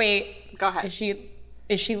 is. Every wait, Go ahead. is she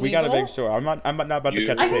legal? We gotta make sure. I'm not about to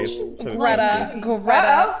catch a I think case. she's So-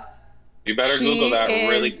 Greta. You better She Google that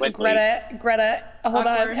is really quickly. Greta. Hold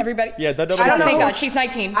on, Awkward. everybody. Yeah, don't Oh, nobody thank say God, shit. she's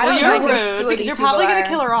 19. I Well, don't you're know who rude because these you're people probably going are. to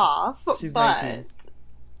kill her off. She's but 19.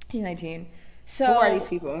 She's 19. Who are So these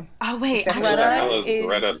people? oh wait, Greta actually, That was is-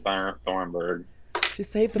 Greta Thornburg. She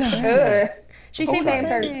saved the planet. Ugh. she Who saved named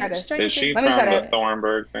her the Greta? She's trying to Is she save- Let me from shut the up.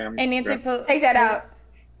 Thornburg family? And Nancy Take that out.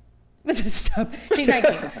 Stop. She's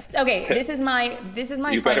 19. Okay, this is my You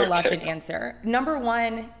final better locked-in check. answer. Number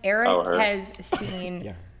 1, Eric Oh, her. has seen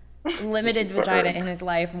Yeah. limited This is for vagina her. in his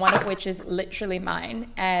life, one of which is literally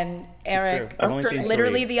mine. And Eric, true. I've only seen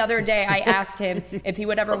literally 3. the other day, I asked him if he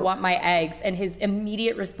would ever want my eggs, and his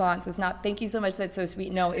immediate response was not, "Thank you so much, that's so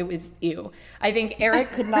sweet." No, it was ew. I think Eric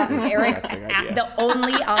could not. Eric, Interesting idea. the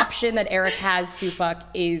only option that Eric has to fuck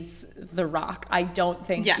is The Rock. I don't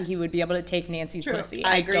think Yes. he would be able to take Nancy's True. pussy.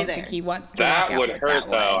 I I agree don't there. think he wants to walk That out would with hurt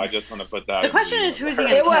that though. one. I just want to put that. the in question the is who is he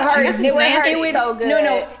universe. going to It would hurt. It would hurt It would, so good.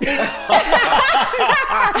 no.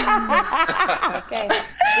 Okay.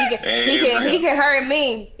 He can hurt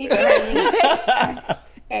me. He can hurt me.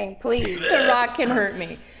 Hey, please. The Rock can hurt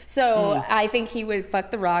me. So I think he would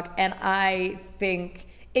fuck The Rock, and I think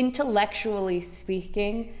intellectually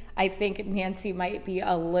speaking, I think Nancy might be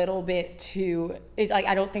a little bit too. Like,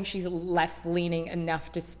 I don't think she's left leaning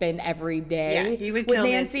enough to spend every day he would with kill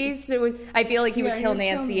Nancy. So I feel like he would kill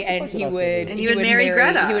Nancy, and he would marry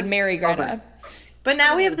Greta. He would marry Greta. But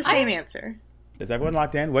now we have the same answer. Is everyone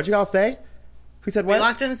locked in? What'd you all say? Who said what? We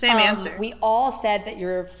locked in the same answer. We all said that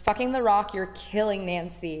you're fucking The Rock, you're killing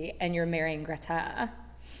Nancy, and you're marrying Greta.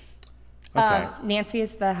 Okay. Nancy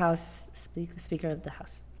is the House Speaker of the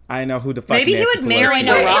House. I know who the fuck Maybe Nancy he would marry Pelosi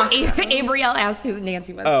The is. Rock. Abrielle asked who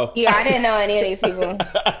Nancy was. Oh. Yeah, I didn't know any of these people.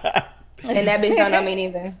 And that bitch don't know me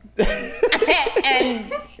neither.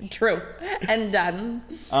 And true. And done.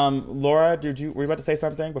 Laura, were you about to say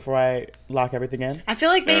something before I lock everything in? I feel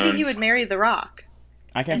like maybe he would marry The Rock.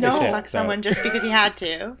 I can't say shit. Fuck so. someone just because he had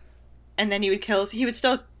to, and then he would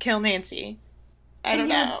still kill Nancy. I don't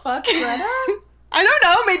know. He would fuck Greta? I don't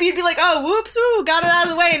know. Maybe he'd be like, "Oh, whoops, ooh, got it out of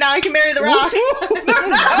the way. Now I can marry The Rock."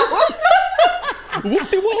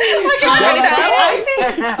 I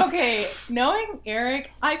think, okay, knowing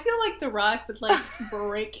Eric, I feel like The Rock would like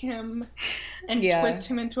break him and twist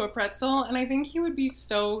him into a pretzel, and I think he would be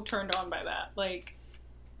so turned on by that. Like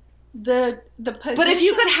the position. But if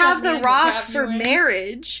you could have The Rock have for you in-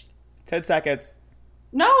 marriage, 10 seconds.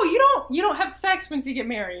 No, you don't have sex once you get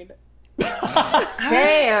married.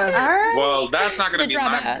 Damn. All right. Well, that's not going to be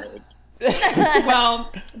my marriage.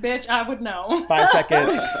 Well, bitch, I would know. 5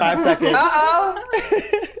 seconds. 5 seconds. Uh-oh.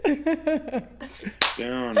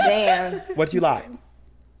 Damn. What you locked?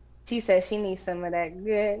 She says she needs some of that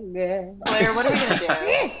good. Blair, what are we going to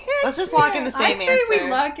do? Let's just lock in the same I answer. say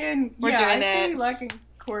we lock in. We're yeah, doing I say it. we lock in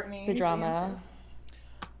Courtney. The drama.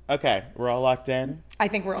 Okay, we're all locked in. I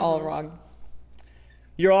think we're all wrong.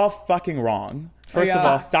 You're all fucking wrong. First of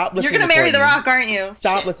all, stop listening to You're going to marry The Courtney. Rock, aren't you?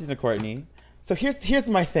 Stop listening to Courtney. So here's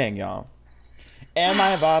my thing, y'all. Am I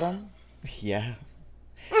a bottom? Yeah.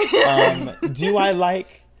 Do I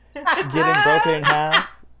like getting broken in half?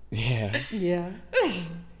 Yeah. Yeah.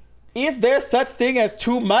 Is there such thing as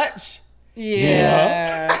too much?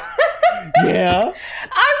 Yeah. Yeah.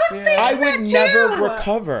 I was thinking I would that too. never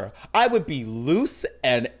recover. I would be loose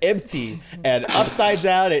and empty and upside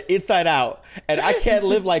down and inside out. And I can't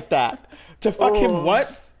live like that. To fuck him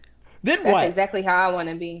once? Then That's what? exactly how I want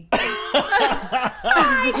to be.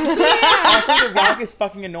 Also, The Rock is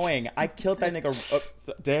fucking annoying. I killed that nigga.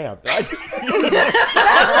 Damn. That's what I said.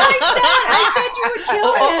 I said you would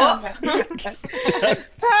kill him.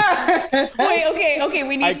 Wait, okay,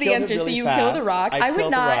 we I need the killed him answer. So really you fast. kill The Rock. I would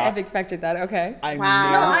killed The not Rock. have expected that. Okay. I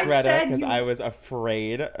Wow. married Greta said because you- I was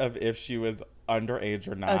afraid of if she was underage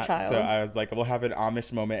or not. child. So I was like, we'll have an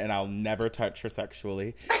Amish moment and I'll never touch her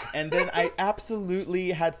sexually. And then I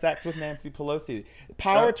absolutely had sex with Nancy Pelosi.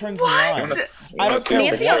 Power turns me on. I don't care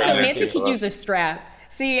Nancy what also Nancy Nancy could use a strap.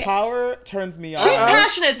 See, Power turns me on. She's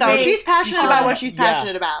passionate, though. She's passionate about what she's Yeah.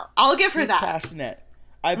 passionate about. I'll give her She's that. passionate.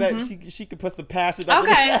 I bet she could put some passion up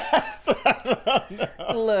in Okay. his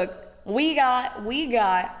ass. look, we got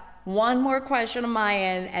one more question on my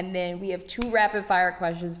end, and then we have 2 rapid fire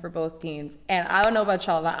questions for both teams. And I don't know about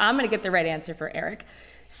y'all, but I'm gonna get the right answer for Eric.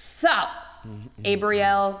 So,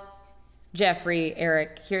 Abrielle, Jeffrey,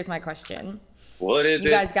 Eric, here's my question. What is You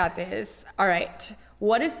it? guys got this. All right.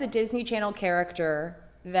 What is the Disney Channel character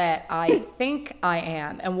that I think I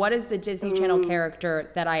am? And what is the Disney Channel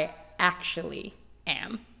character that I actually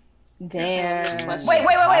am? Damn. Wait.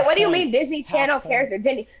 What do you mean Disney Channel character?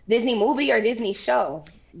 Disney movie or Disney show?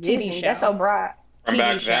 Disney, show. That's so broad. From TV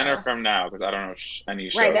back then show. or from now? Because I don't know any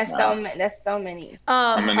shows Right. That's now. that's so many.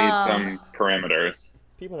 I'm gonna need some parameters.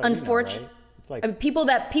 People that we know, Unfortunately, right? It's like people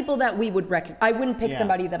that we would recognize. I wouldn't pick Yeah.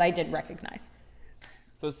 somebody that I did recognize.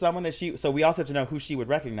 so someone that so we also have to know who she would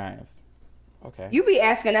recognize. Okay. You be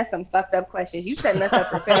asking us some fucked up questions. You setting us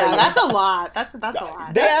up for failure. Yeah, that's a lot. That's a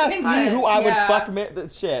lot. They asked me intense, who I would yeah.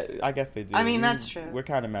 fuck. Shit, I guess they do. I mean, that's true. We're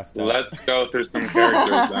kind of messed up. Let's go through some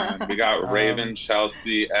characters then. We got Raven,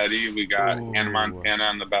 Chelsea, Eddie. We got Hannah Montana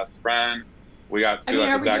and the best friend. We got I mean,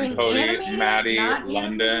 are we Zach doing Cody, animated, Maddie, not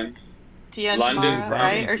London. Tia and London Tamara, from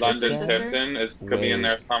right? Or London sister. Tipton could be in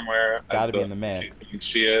there somewhere. Gotta be in the mix.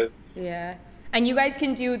 She is. Yeah. And you guys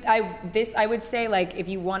can do I would say, like, if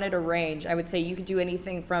you wanted a range, I would say you could do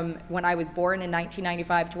anything from when I was born in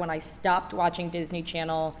 1995 to when I stopped watching Disney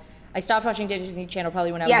Channel. I stopped watching Disney Channel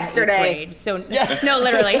probably when I was Yesterday. in 8th grade. So no,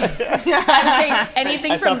 literally. So I would say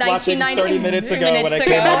anything I from stopped watching 1990 30 minutes ago when I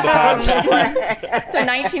came on the podcast. So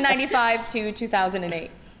 1995 to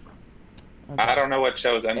 2008. I don't know what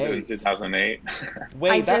shows ended in 8. 2008.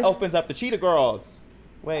 Wait, that just- opens up the Cheetah Girls.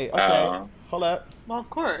 Wait, okay, Oh. hold up. Well, of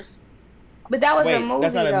course. But that was Wait, a movie,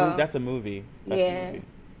 that's not a though. movie. That's a movie. That's Yeah. a movie.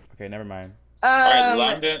 Okay, never mind. All right,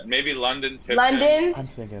 London. Maybe London. Tipton. London. I'm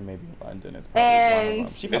thinking maybe London is probably one of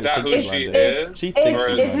them. She Is probably that thinks who she's she London. is? She thinks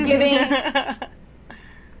she's It's London. giving.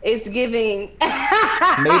 It's giving.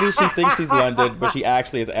 Maybe she thinks she's London, but she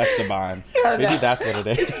actually is Esteban. Oh, Maybe no. that's what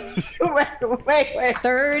it is. wait.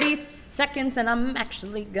 30 seconds, and I'm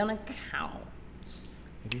actually gonna count.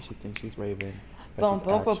 Maybe she thinks she's Raven. Boom,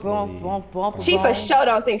 boom, boom, boom, boom, boom. She for sure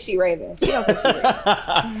don't think she Raven. She don't think she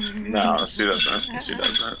Raven. No, she doesn't. She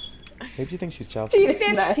doesn't. Maybe she thinks she's Chelsea.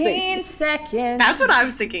 15 seconds. That's what I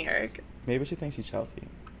was thinking, Eric. Maybe she thinks she's Chelsea. She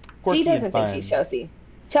Quirky doesn't and think fun. she's Chelsea.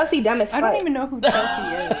 Chelsea dumb as fuck. I don't even know who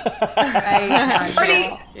Chelsea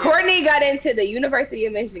is. Courtney got into the University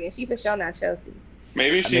of Michigan. She for sure not Chelsea.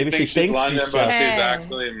 Maybe she Maybe she thinks she's thinks London, she's but she's Chelsea.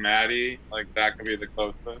 actually Maddie. Like, that could be the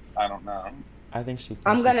closest. I don't know. I think she thinks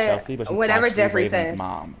I'm she's gonna- Chelsea, but she's whatever actually Jeffrey Raven's said.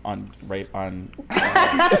 mom on Okay,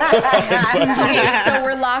 so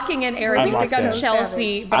we're locking in Eric. I'm You think I'm locked in.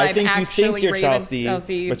 Chelsea, but I I'm think you actually think you're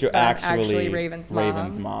Chelsea, but you're I'm actually Raven's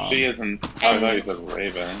mom. She isn't. I thought you said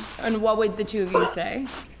Raven. And what would the two of you say?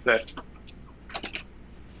 Sit.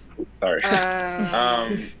 Sorry.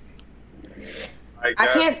 I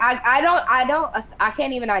guess- can't. I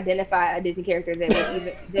can't even identify a Disney character that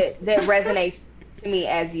would even, that resonates to me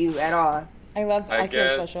as you at all. I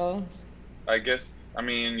feel special. I guess. I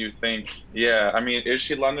mean, you think. Yeah. I mean, is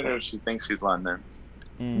she London or does she think she's London?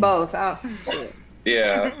 Both. Oh, shit.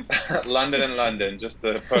 Yeah. London and London, just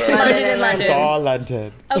to put her. London and London. It's all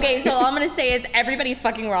London. Okay, so all I'm gonna say is everybody's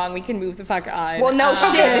fucking wrong. We can move the fuck on. Well, no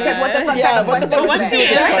shit, because what the fuck Yeah, type of what the fuck question was is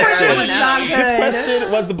this that? question? was not good. This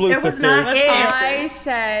question was the Blue It was Sisters. not it. I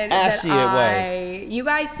said Actually, that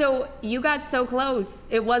you got so close.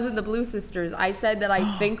 It wasn't the Blue Sisters. I said that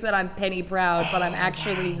I think that I'm Penny Proud, but I'm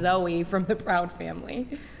actually Zoe from the Proud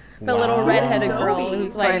family. The little Wow. redheaded Zoe. girl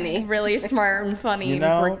who's like Funny. really smart and funny You and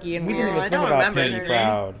know, quirky and we didn't weird. even think about Penny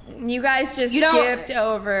Proud. You guys just You don't- skipped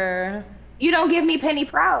over. You don't give me Penny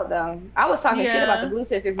Proud though. I was talking shit Yeah. about the Blue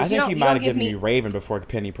Sisters. But I think you don't might have give given me Raven before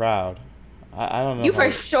Penny Proud. I don't know. You how-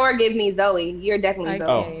 for sure give me Zoe. You're definitely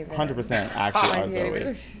Oh, Zoe. 100% actually I are can't Zoe.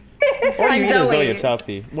 even. Or I'm you either Zoe Zoe. or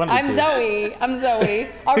Chelsea. One of the I'm two. Zoe. I'm Zoe.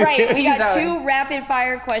 All right, we got Zoe. 2 rapid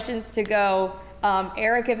fire questions to go.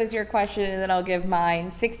 Eric, give us your question, and then I'll give mine.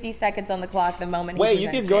 60 seconds on the clock. The moment. Wait, he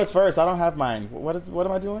you give presents yours it. first. I don't have mine. What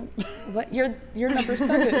am I doing? What? You're number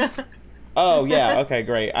 7. Oh, yeah. Okay,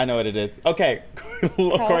 great. I know what it is. Okay.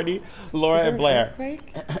 Courtney, Laura, Is there and Blair. an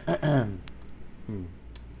earthquake?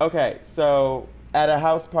 Okay, so at a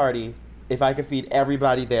house party, if I could feed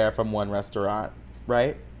everybody there from one restaurant,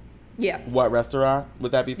 right? Yeah. What restaurant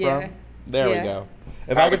would that be from? Yeah. There we Yeah. go.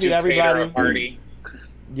 If How I could would you feed everybody, cater a party?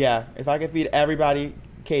 yeah. If I could feed everybody,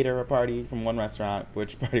 cater a party from one restaurant,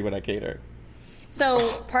 which party would I cater?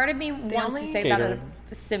 So part of me wants to only- say that out Cater.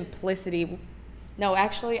 of simplicity. No,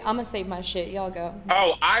 actually, I'm gonna save my shit. Y'all go.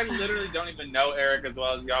 Oh, I literally don't even know Eric as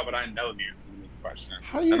well as y'all, but I know the answer to this question.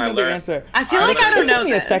 How do you And know I the learned- answer? I feel like I learned don't It know took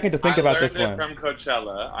me a this. second to think about this I learned one. it from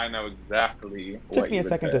Coachella. I know exactly. It took what me you a would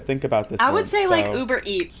second say. to think about this I one. would say like so- Uber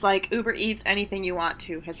Eats, anything you want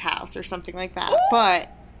to his house or something like that. But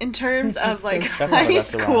in terms of like That's not a high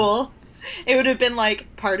restaurant. school, it would have been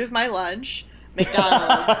like part of my lunch,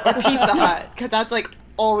 McDonald's or Pizza Hut, because that's like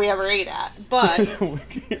all we ever ate at. But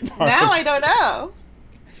now I don't know.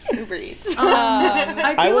 Uber Eats.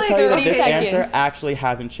 I feel will like tell you that 30 this seconds. answer actually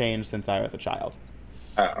hasn't changed since I was a child.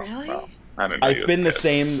 Oh, Really? well, I didn't know It's you been was the good.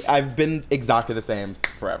 same. I've been exactly the same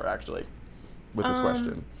forever, actually, with this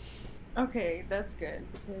question. Okay, that's good.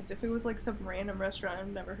 Because if it was like some random restaurant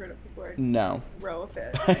I've never heard of before, I'd No. row with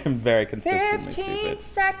it. I am very consistently 15 stupid.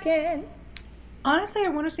 seconds. Honestly, I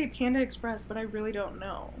want to say Panda Express, but I really don't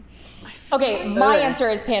know. Okay, my answer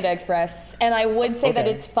is Panda Express, and I would say that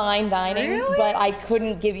Okay. it's fine dining, Really? but I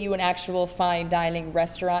couldn't give you an actual fine dining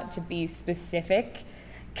restaurant to be specific.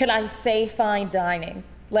 Can I say fine dining?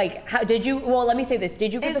 Like, how did you? Well, let me say this: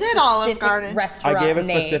 did you give Is a it Olive specific Garden? restaurant I gave a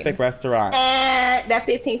name? specific restaurant. That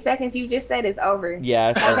 15 seconds you just said is over.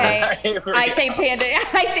 Yes. Okay, I say Panda.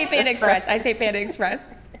 I say Panda Express. I say Panda Express.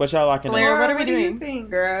 What y'all locking Blair, in? what are we do you doing? think?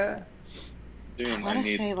 Girl. Doing I my want to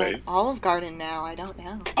need say space. like Olive Garden now. I don't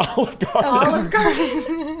know. Olive Garden. Olive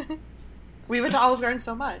Garden. We went to Olive Garden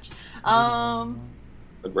so much.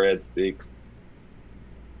 The breadsticks.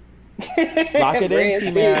 Lock it in,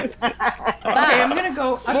 T-Mac. Okay, I'm gonna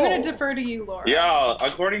go. I'm gonna defer to you, Laura. Y'all,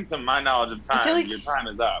 according to my knowledge of time, feel like- your time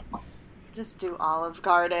is up. Just do Olive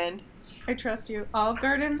Garden. I trust you. Olive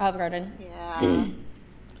Garden. Olive Garden. Yeah.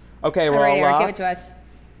 Okay, All we're right, all Eric, locked. give it to us.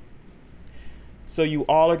 So you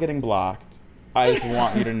all are getting blocked. I just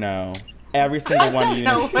want you to know. Every single one of you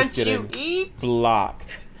know is what just getting you eat.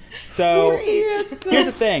 blocked. So here's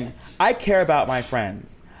the thing. I care about my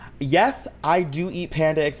friends. Yes, I do eat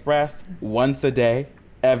Panda Express once a day,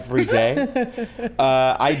 every day.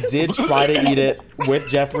 I did try to eat it with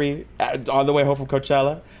Jeffrey on the way home from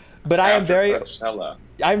Coachella, but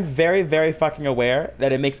I'm very, very fucking aware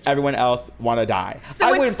that it makes everyone else want to die. So I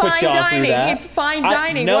it's wouldn't put fine y'all dining. through that. It's fine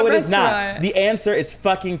dining. No, What it is not. restaurant? The answer is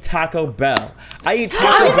fucking Taco Bell. I eat Taco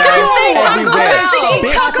I was Bell gonna say Taco everywhere. Bell. I was thinking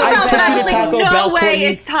Bitch, Taco Bell, I but I went was to like, Taco no Bell way, 48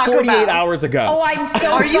 it's Taco 48 Bell. hours ago. Oh, I'm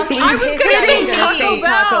so Are you fucking kidding? I was pissed gonna that say you Taco say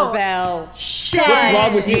Bell. Taco Bell. Shit. What's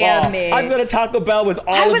wrong with you all? Damn it. I'm going to Taco Bell with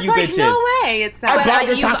all I of was you like, bitches. no way, it's not. I bought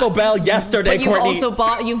your Taco Bell yesterday, But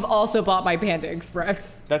Courtney. you've also bought my Panda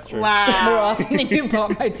Express. That's true. Wow. More often than you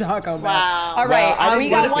bought my Taco Bell. Wow. All right, Well, we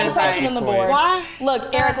got would've one been question right. on the board. Why? Look,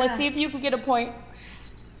 Eric, let's see if you can get a point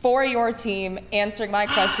for your team answering my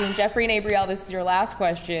question. Jeffrey and Abrielle, this is your last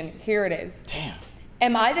question. Here it is. Damn.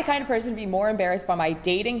 Am I the kind of person to be more embarrassed by my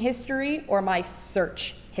dating history or my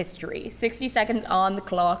search history? 60 seconds on the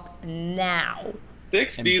clock now.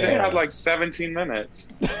 60, they had like 17 minutes.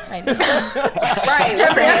 I know. Right.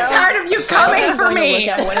 Jeffrey, I'm tired of you coming for me.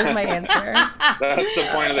 Look at what is my answer? That's the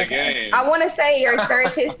point of the game. I want to say your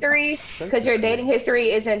search history, because your dating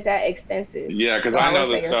history isn't that extensive. Yeah, because So I know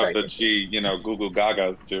would the say your stuff search that she, Google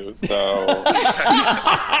Gagas to, so.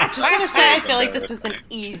 I just want to say, I feel like this was an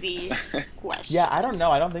easy question. Yeah, I don't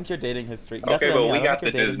know. I don't think your dating history. That's Okay, what I but mean. we I don't got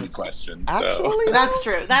think the your dating Disney history- question. So. Actually, That's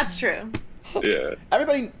true. That's true. Yeah.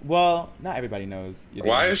 everybody. Well, not everybody knows. Your dating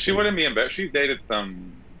Why she history. wouldn't be embarrassed? She's dated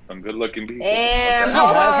some good-looking people. And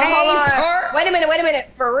hold on. Wait a minute.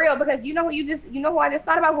 For real, because you know who I just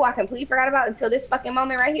thought about, who I completely forgot about until this fucking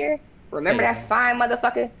moment right here? Remember Say that fine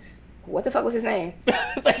motherfucker? What the fuck was his name? All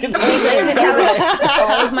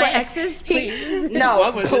of my exes, please.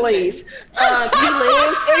 No, please. He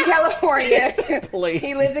lives in California. Please.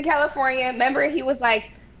 He lives in California. Remember, he was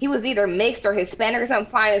either mixed or Hispanic or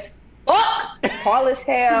something. Fine as fuck, tall as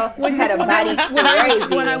hell. Was had this a when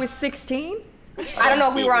body I was 16? I don't know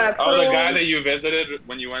if we were on a cruise. Oh, the guy that you visited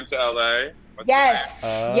when you went to LA? Yes.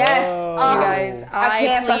 Yes. Oh. You guys, I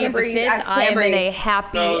can't plead fucking the breathe. fifth. I am in a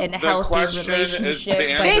happy So and the healthy question is- relationship. the but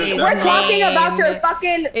answer Bitch, is his we're talking about your name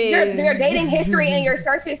fucking your is- dating history and your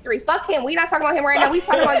search history. Fuck him. We not talking about him right now. We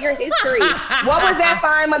talking about your history. What was that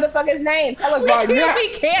fine motherfucker's name? Tell us right now. We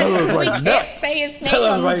can't say his name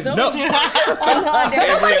on right Zoom. now.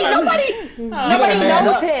 Nobody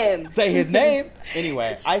knows him. Say his name.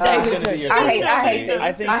 Anyway, I think it's gonna be your I search hate history.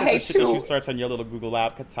 I think that the hate shit that you. you search on your little Google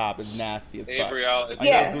app top is nasty as fuck. Gabrielle, it's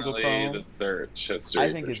Yeah. Google definitely Chrome. the search history.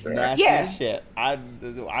 I think for it's sure. nasty Yeah. as shit. I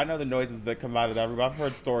know the noises that come out of that room. I've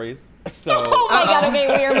heard stories. So Oh my god, okay,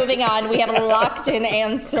 we are moving on. We have a locked in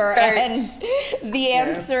answer, and the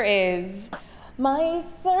answer is my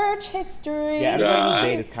search history. yeah, everybody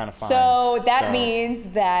you date is kind of fine. So that means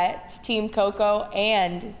that Team Coco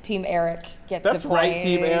and Team Eric gets That's a point. right,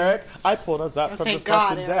 Team Eric. I pulled us up from the thank God,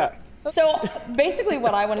 fucking Eric. depths. So basically,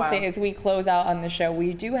 what I want to say is we close out on the show.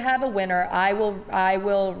 We do have a winner. I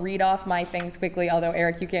will read off my things quickly. Although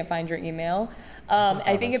Eric, you can't find your email.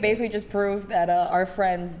 I think it basically just proved that our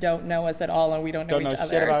friends don't know us at all and we don't know Don't each know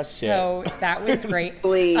other. shit about So that was great.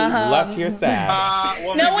 Please. Left here sad.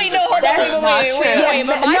 No, wait, no, hold on, wait.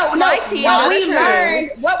 But my team.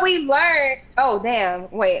 What we learned. Oh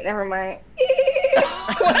damn! Wait, never mind.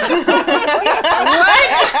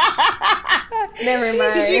 Never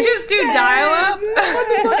mind. Did you just do dial-up?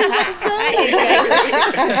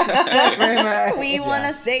 Never mind. We want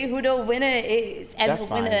to say who the winner is, and That's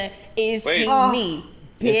the winner fine. is Wait. Team Me,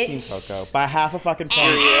 It's bitch. Team Coco by half a fucking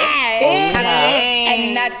point.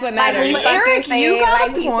 And that's what matters. Eric, you got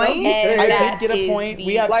a point. And I that did get a is point. the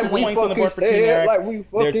We have 2 we points on the board for fucking Team said, Eric. like we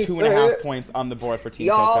There are fucking 2.5 said. points on the board for Team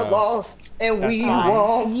Y'all Coco. lost and That's we fine.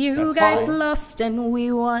 won. You That's guys fine. lost and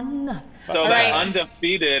we won. So Right. the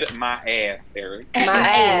undefeated, my ass, Eric. My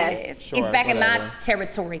ass. Sure, It's back in whatever. my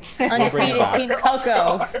territory. bring it Undefeated back. Team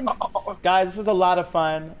Coco. Guys, this was a lot of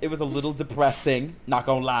fun. It was a little depressing, not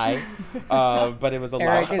gonna lie. But it was a lot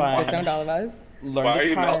Eric of has fun. disowned all of us. Learned Why are a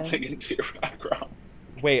you ton. melting into your background?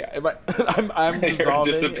 Wait, I'm You're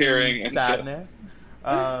dissolving disappearing in into- sadness.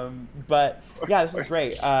 But yeah, this was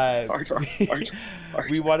great.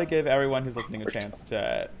 We want to give everyone who's listening a chance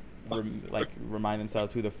to remind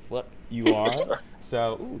themselves who the fuck you are.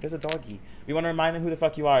 So, ooh, there's a doggy. We want to remind them who the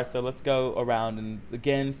fuck you are. So let's go around and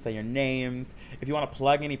again say your names. If you want to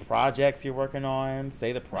plug any projects you're working on,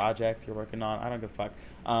 say the projects you're working on. I don't give a fuck.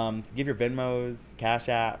 Give your Venmos, Cash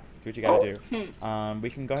Apps, do what you gotta do. We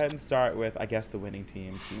can go ahead and start with, I guess, the winning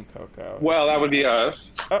team, Team Coco. Well, that would be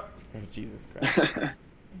us. Oh, Jesus Christ.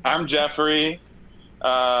 I'm Jeffrey,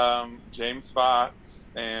 James Fox,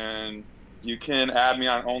 and you can add me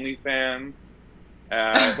on OnlyFans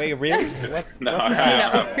Wait, really? No,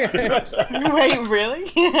 I Wait, really?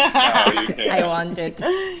 No, you can't. I want it.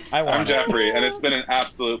 I'm Jeffrey, and it's been an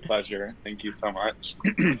absolute pleasure. Thank you so much.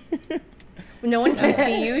 No one can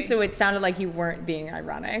see you, so it sounded like you weren't being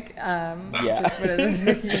ironic. Just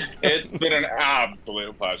It's been an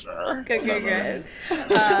absolute pleasure. Good.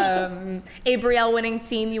 Abrielle winning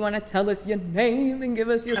team, you want to tell us your name and give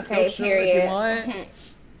us your social if you want?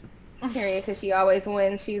 Period, because she always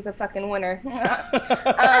wins. She's a fucking winner. So yeah,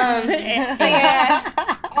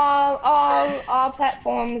 all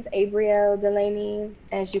platforms, Abrielle Delaney,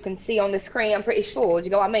 as you can see on the screen. I'm pretty sure. You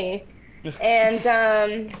know what I mean?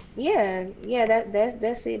 And yeah,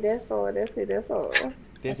 that's it. That's all.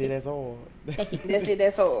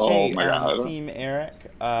 Oh my God. Team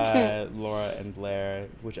Eric, Laura, and Blair,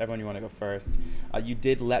 whichever one you want to go first. You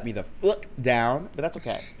did let me the fuck down, but that's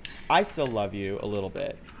okay. I still love you a little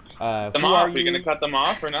bit. Are you going to cut them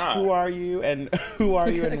off or not? Who are you? And if you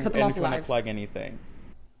want to plug anything.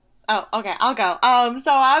 Oh, okay, I'll go.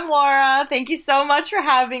 So I'm Laura. Thank you so much for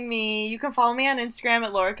having me. You can follow me on Instagram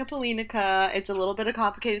at Laura Kapolinica. It's a little bit of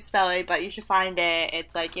complicated spelling, but you should find it.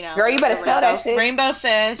 It's like, girl, you better spell that shit. Rainbow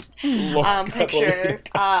fist picture.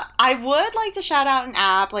 I would like to shout out an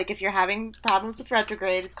app. Like, if you're having problems with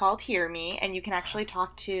retrograde, it's called Hear Me, and you can actually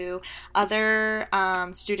talk to other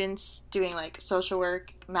students doing like social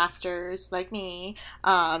work masters like me,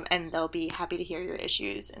 and they'll be happy to hear your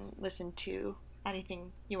issues and listen to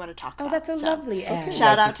anything you want to talk about. Oh, that's a lovely ad. Okay.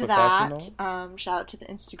 Shout out to that. Shout out to the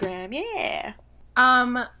Instagram. Yeah.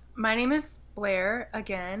 My name is Blair.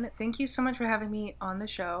 Again, thank you so much for having me on the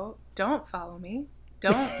show. Don't follow me.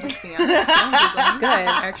 Don't look me up. Don't Good.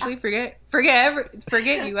 Actually, forget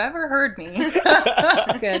you ever heard me.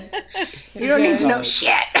 Good. You don't need to know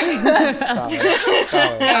shit.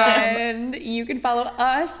 And you can follow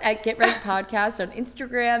us at Get Reg Podcast on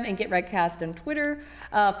Instagram and Get Regcast on Twitter.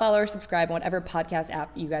 Follow or subscribe on whatever podcast app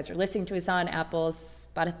you guys are listening to us on, Apple,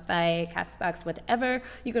 Spotify, Castbox, whatever.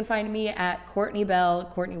 You can find me at Courtney Bell,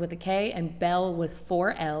 Courtney with a K, and Bell with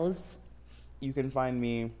 4 L's. You can find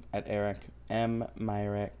me at Eric M.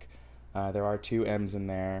 Myrick. There are 2 M's in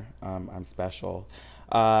there. I'm special.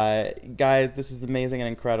 Guys, this was amazing and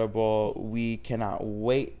incredible. We cannot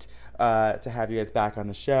wait to have you guys back on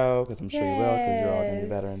the show, because I'm sure you will, because you're all going to be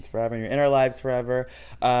veterans forever and you're in our lives forever.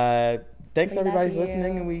 Thanks everybody for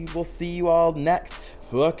listening, and we will see you all next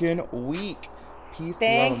fucking week. Peace,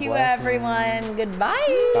 Thank love, you, and everyone.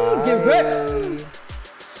 Goodbye. Bye. Get ready.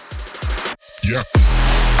 Yeah.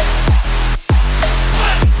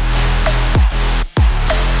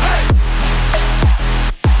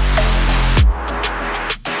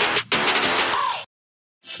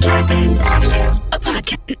 Starburns Audio,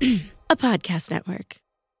 a podcast network.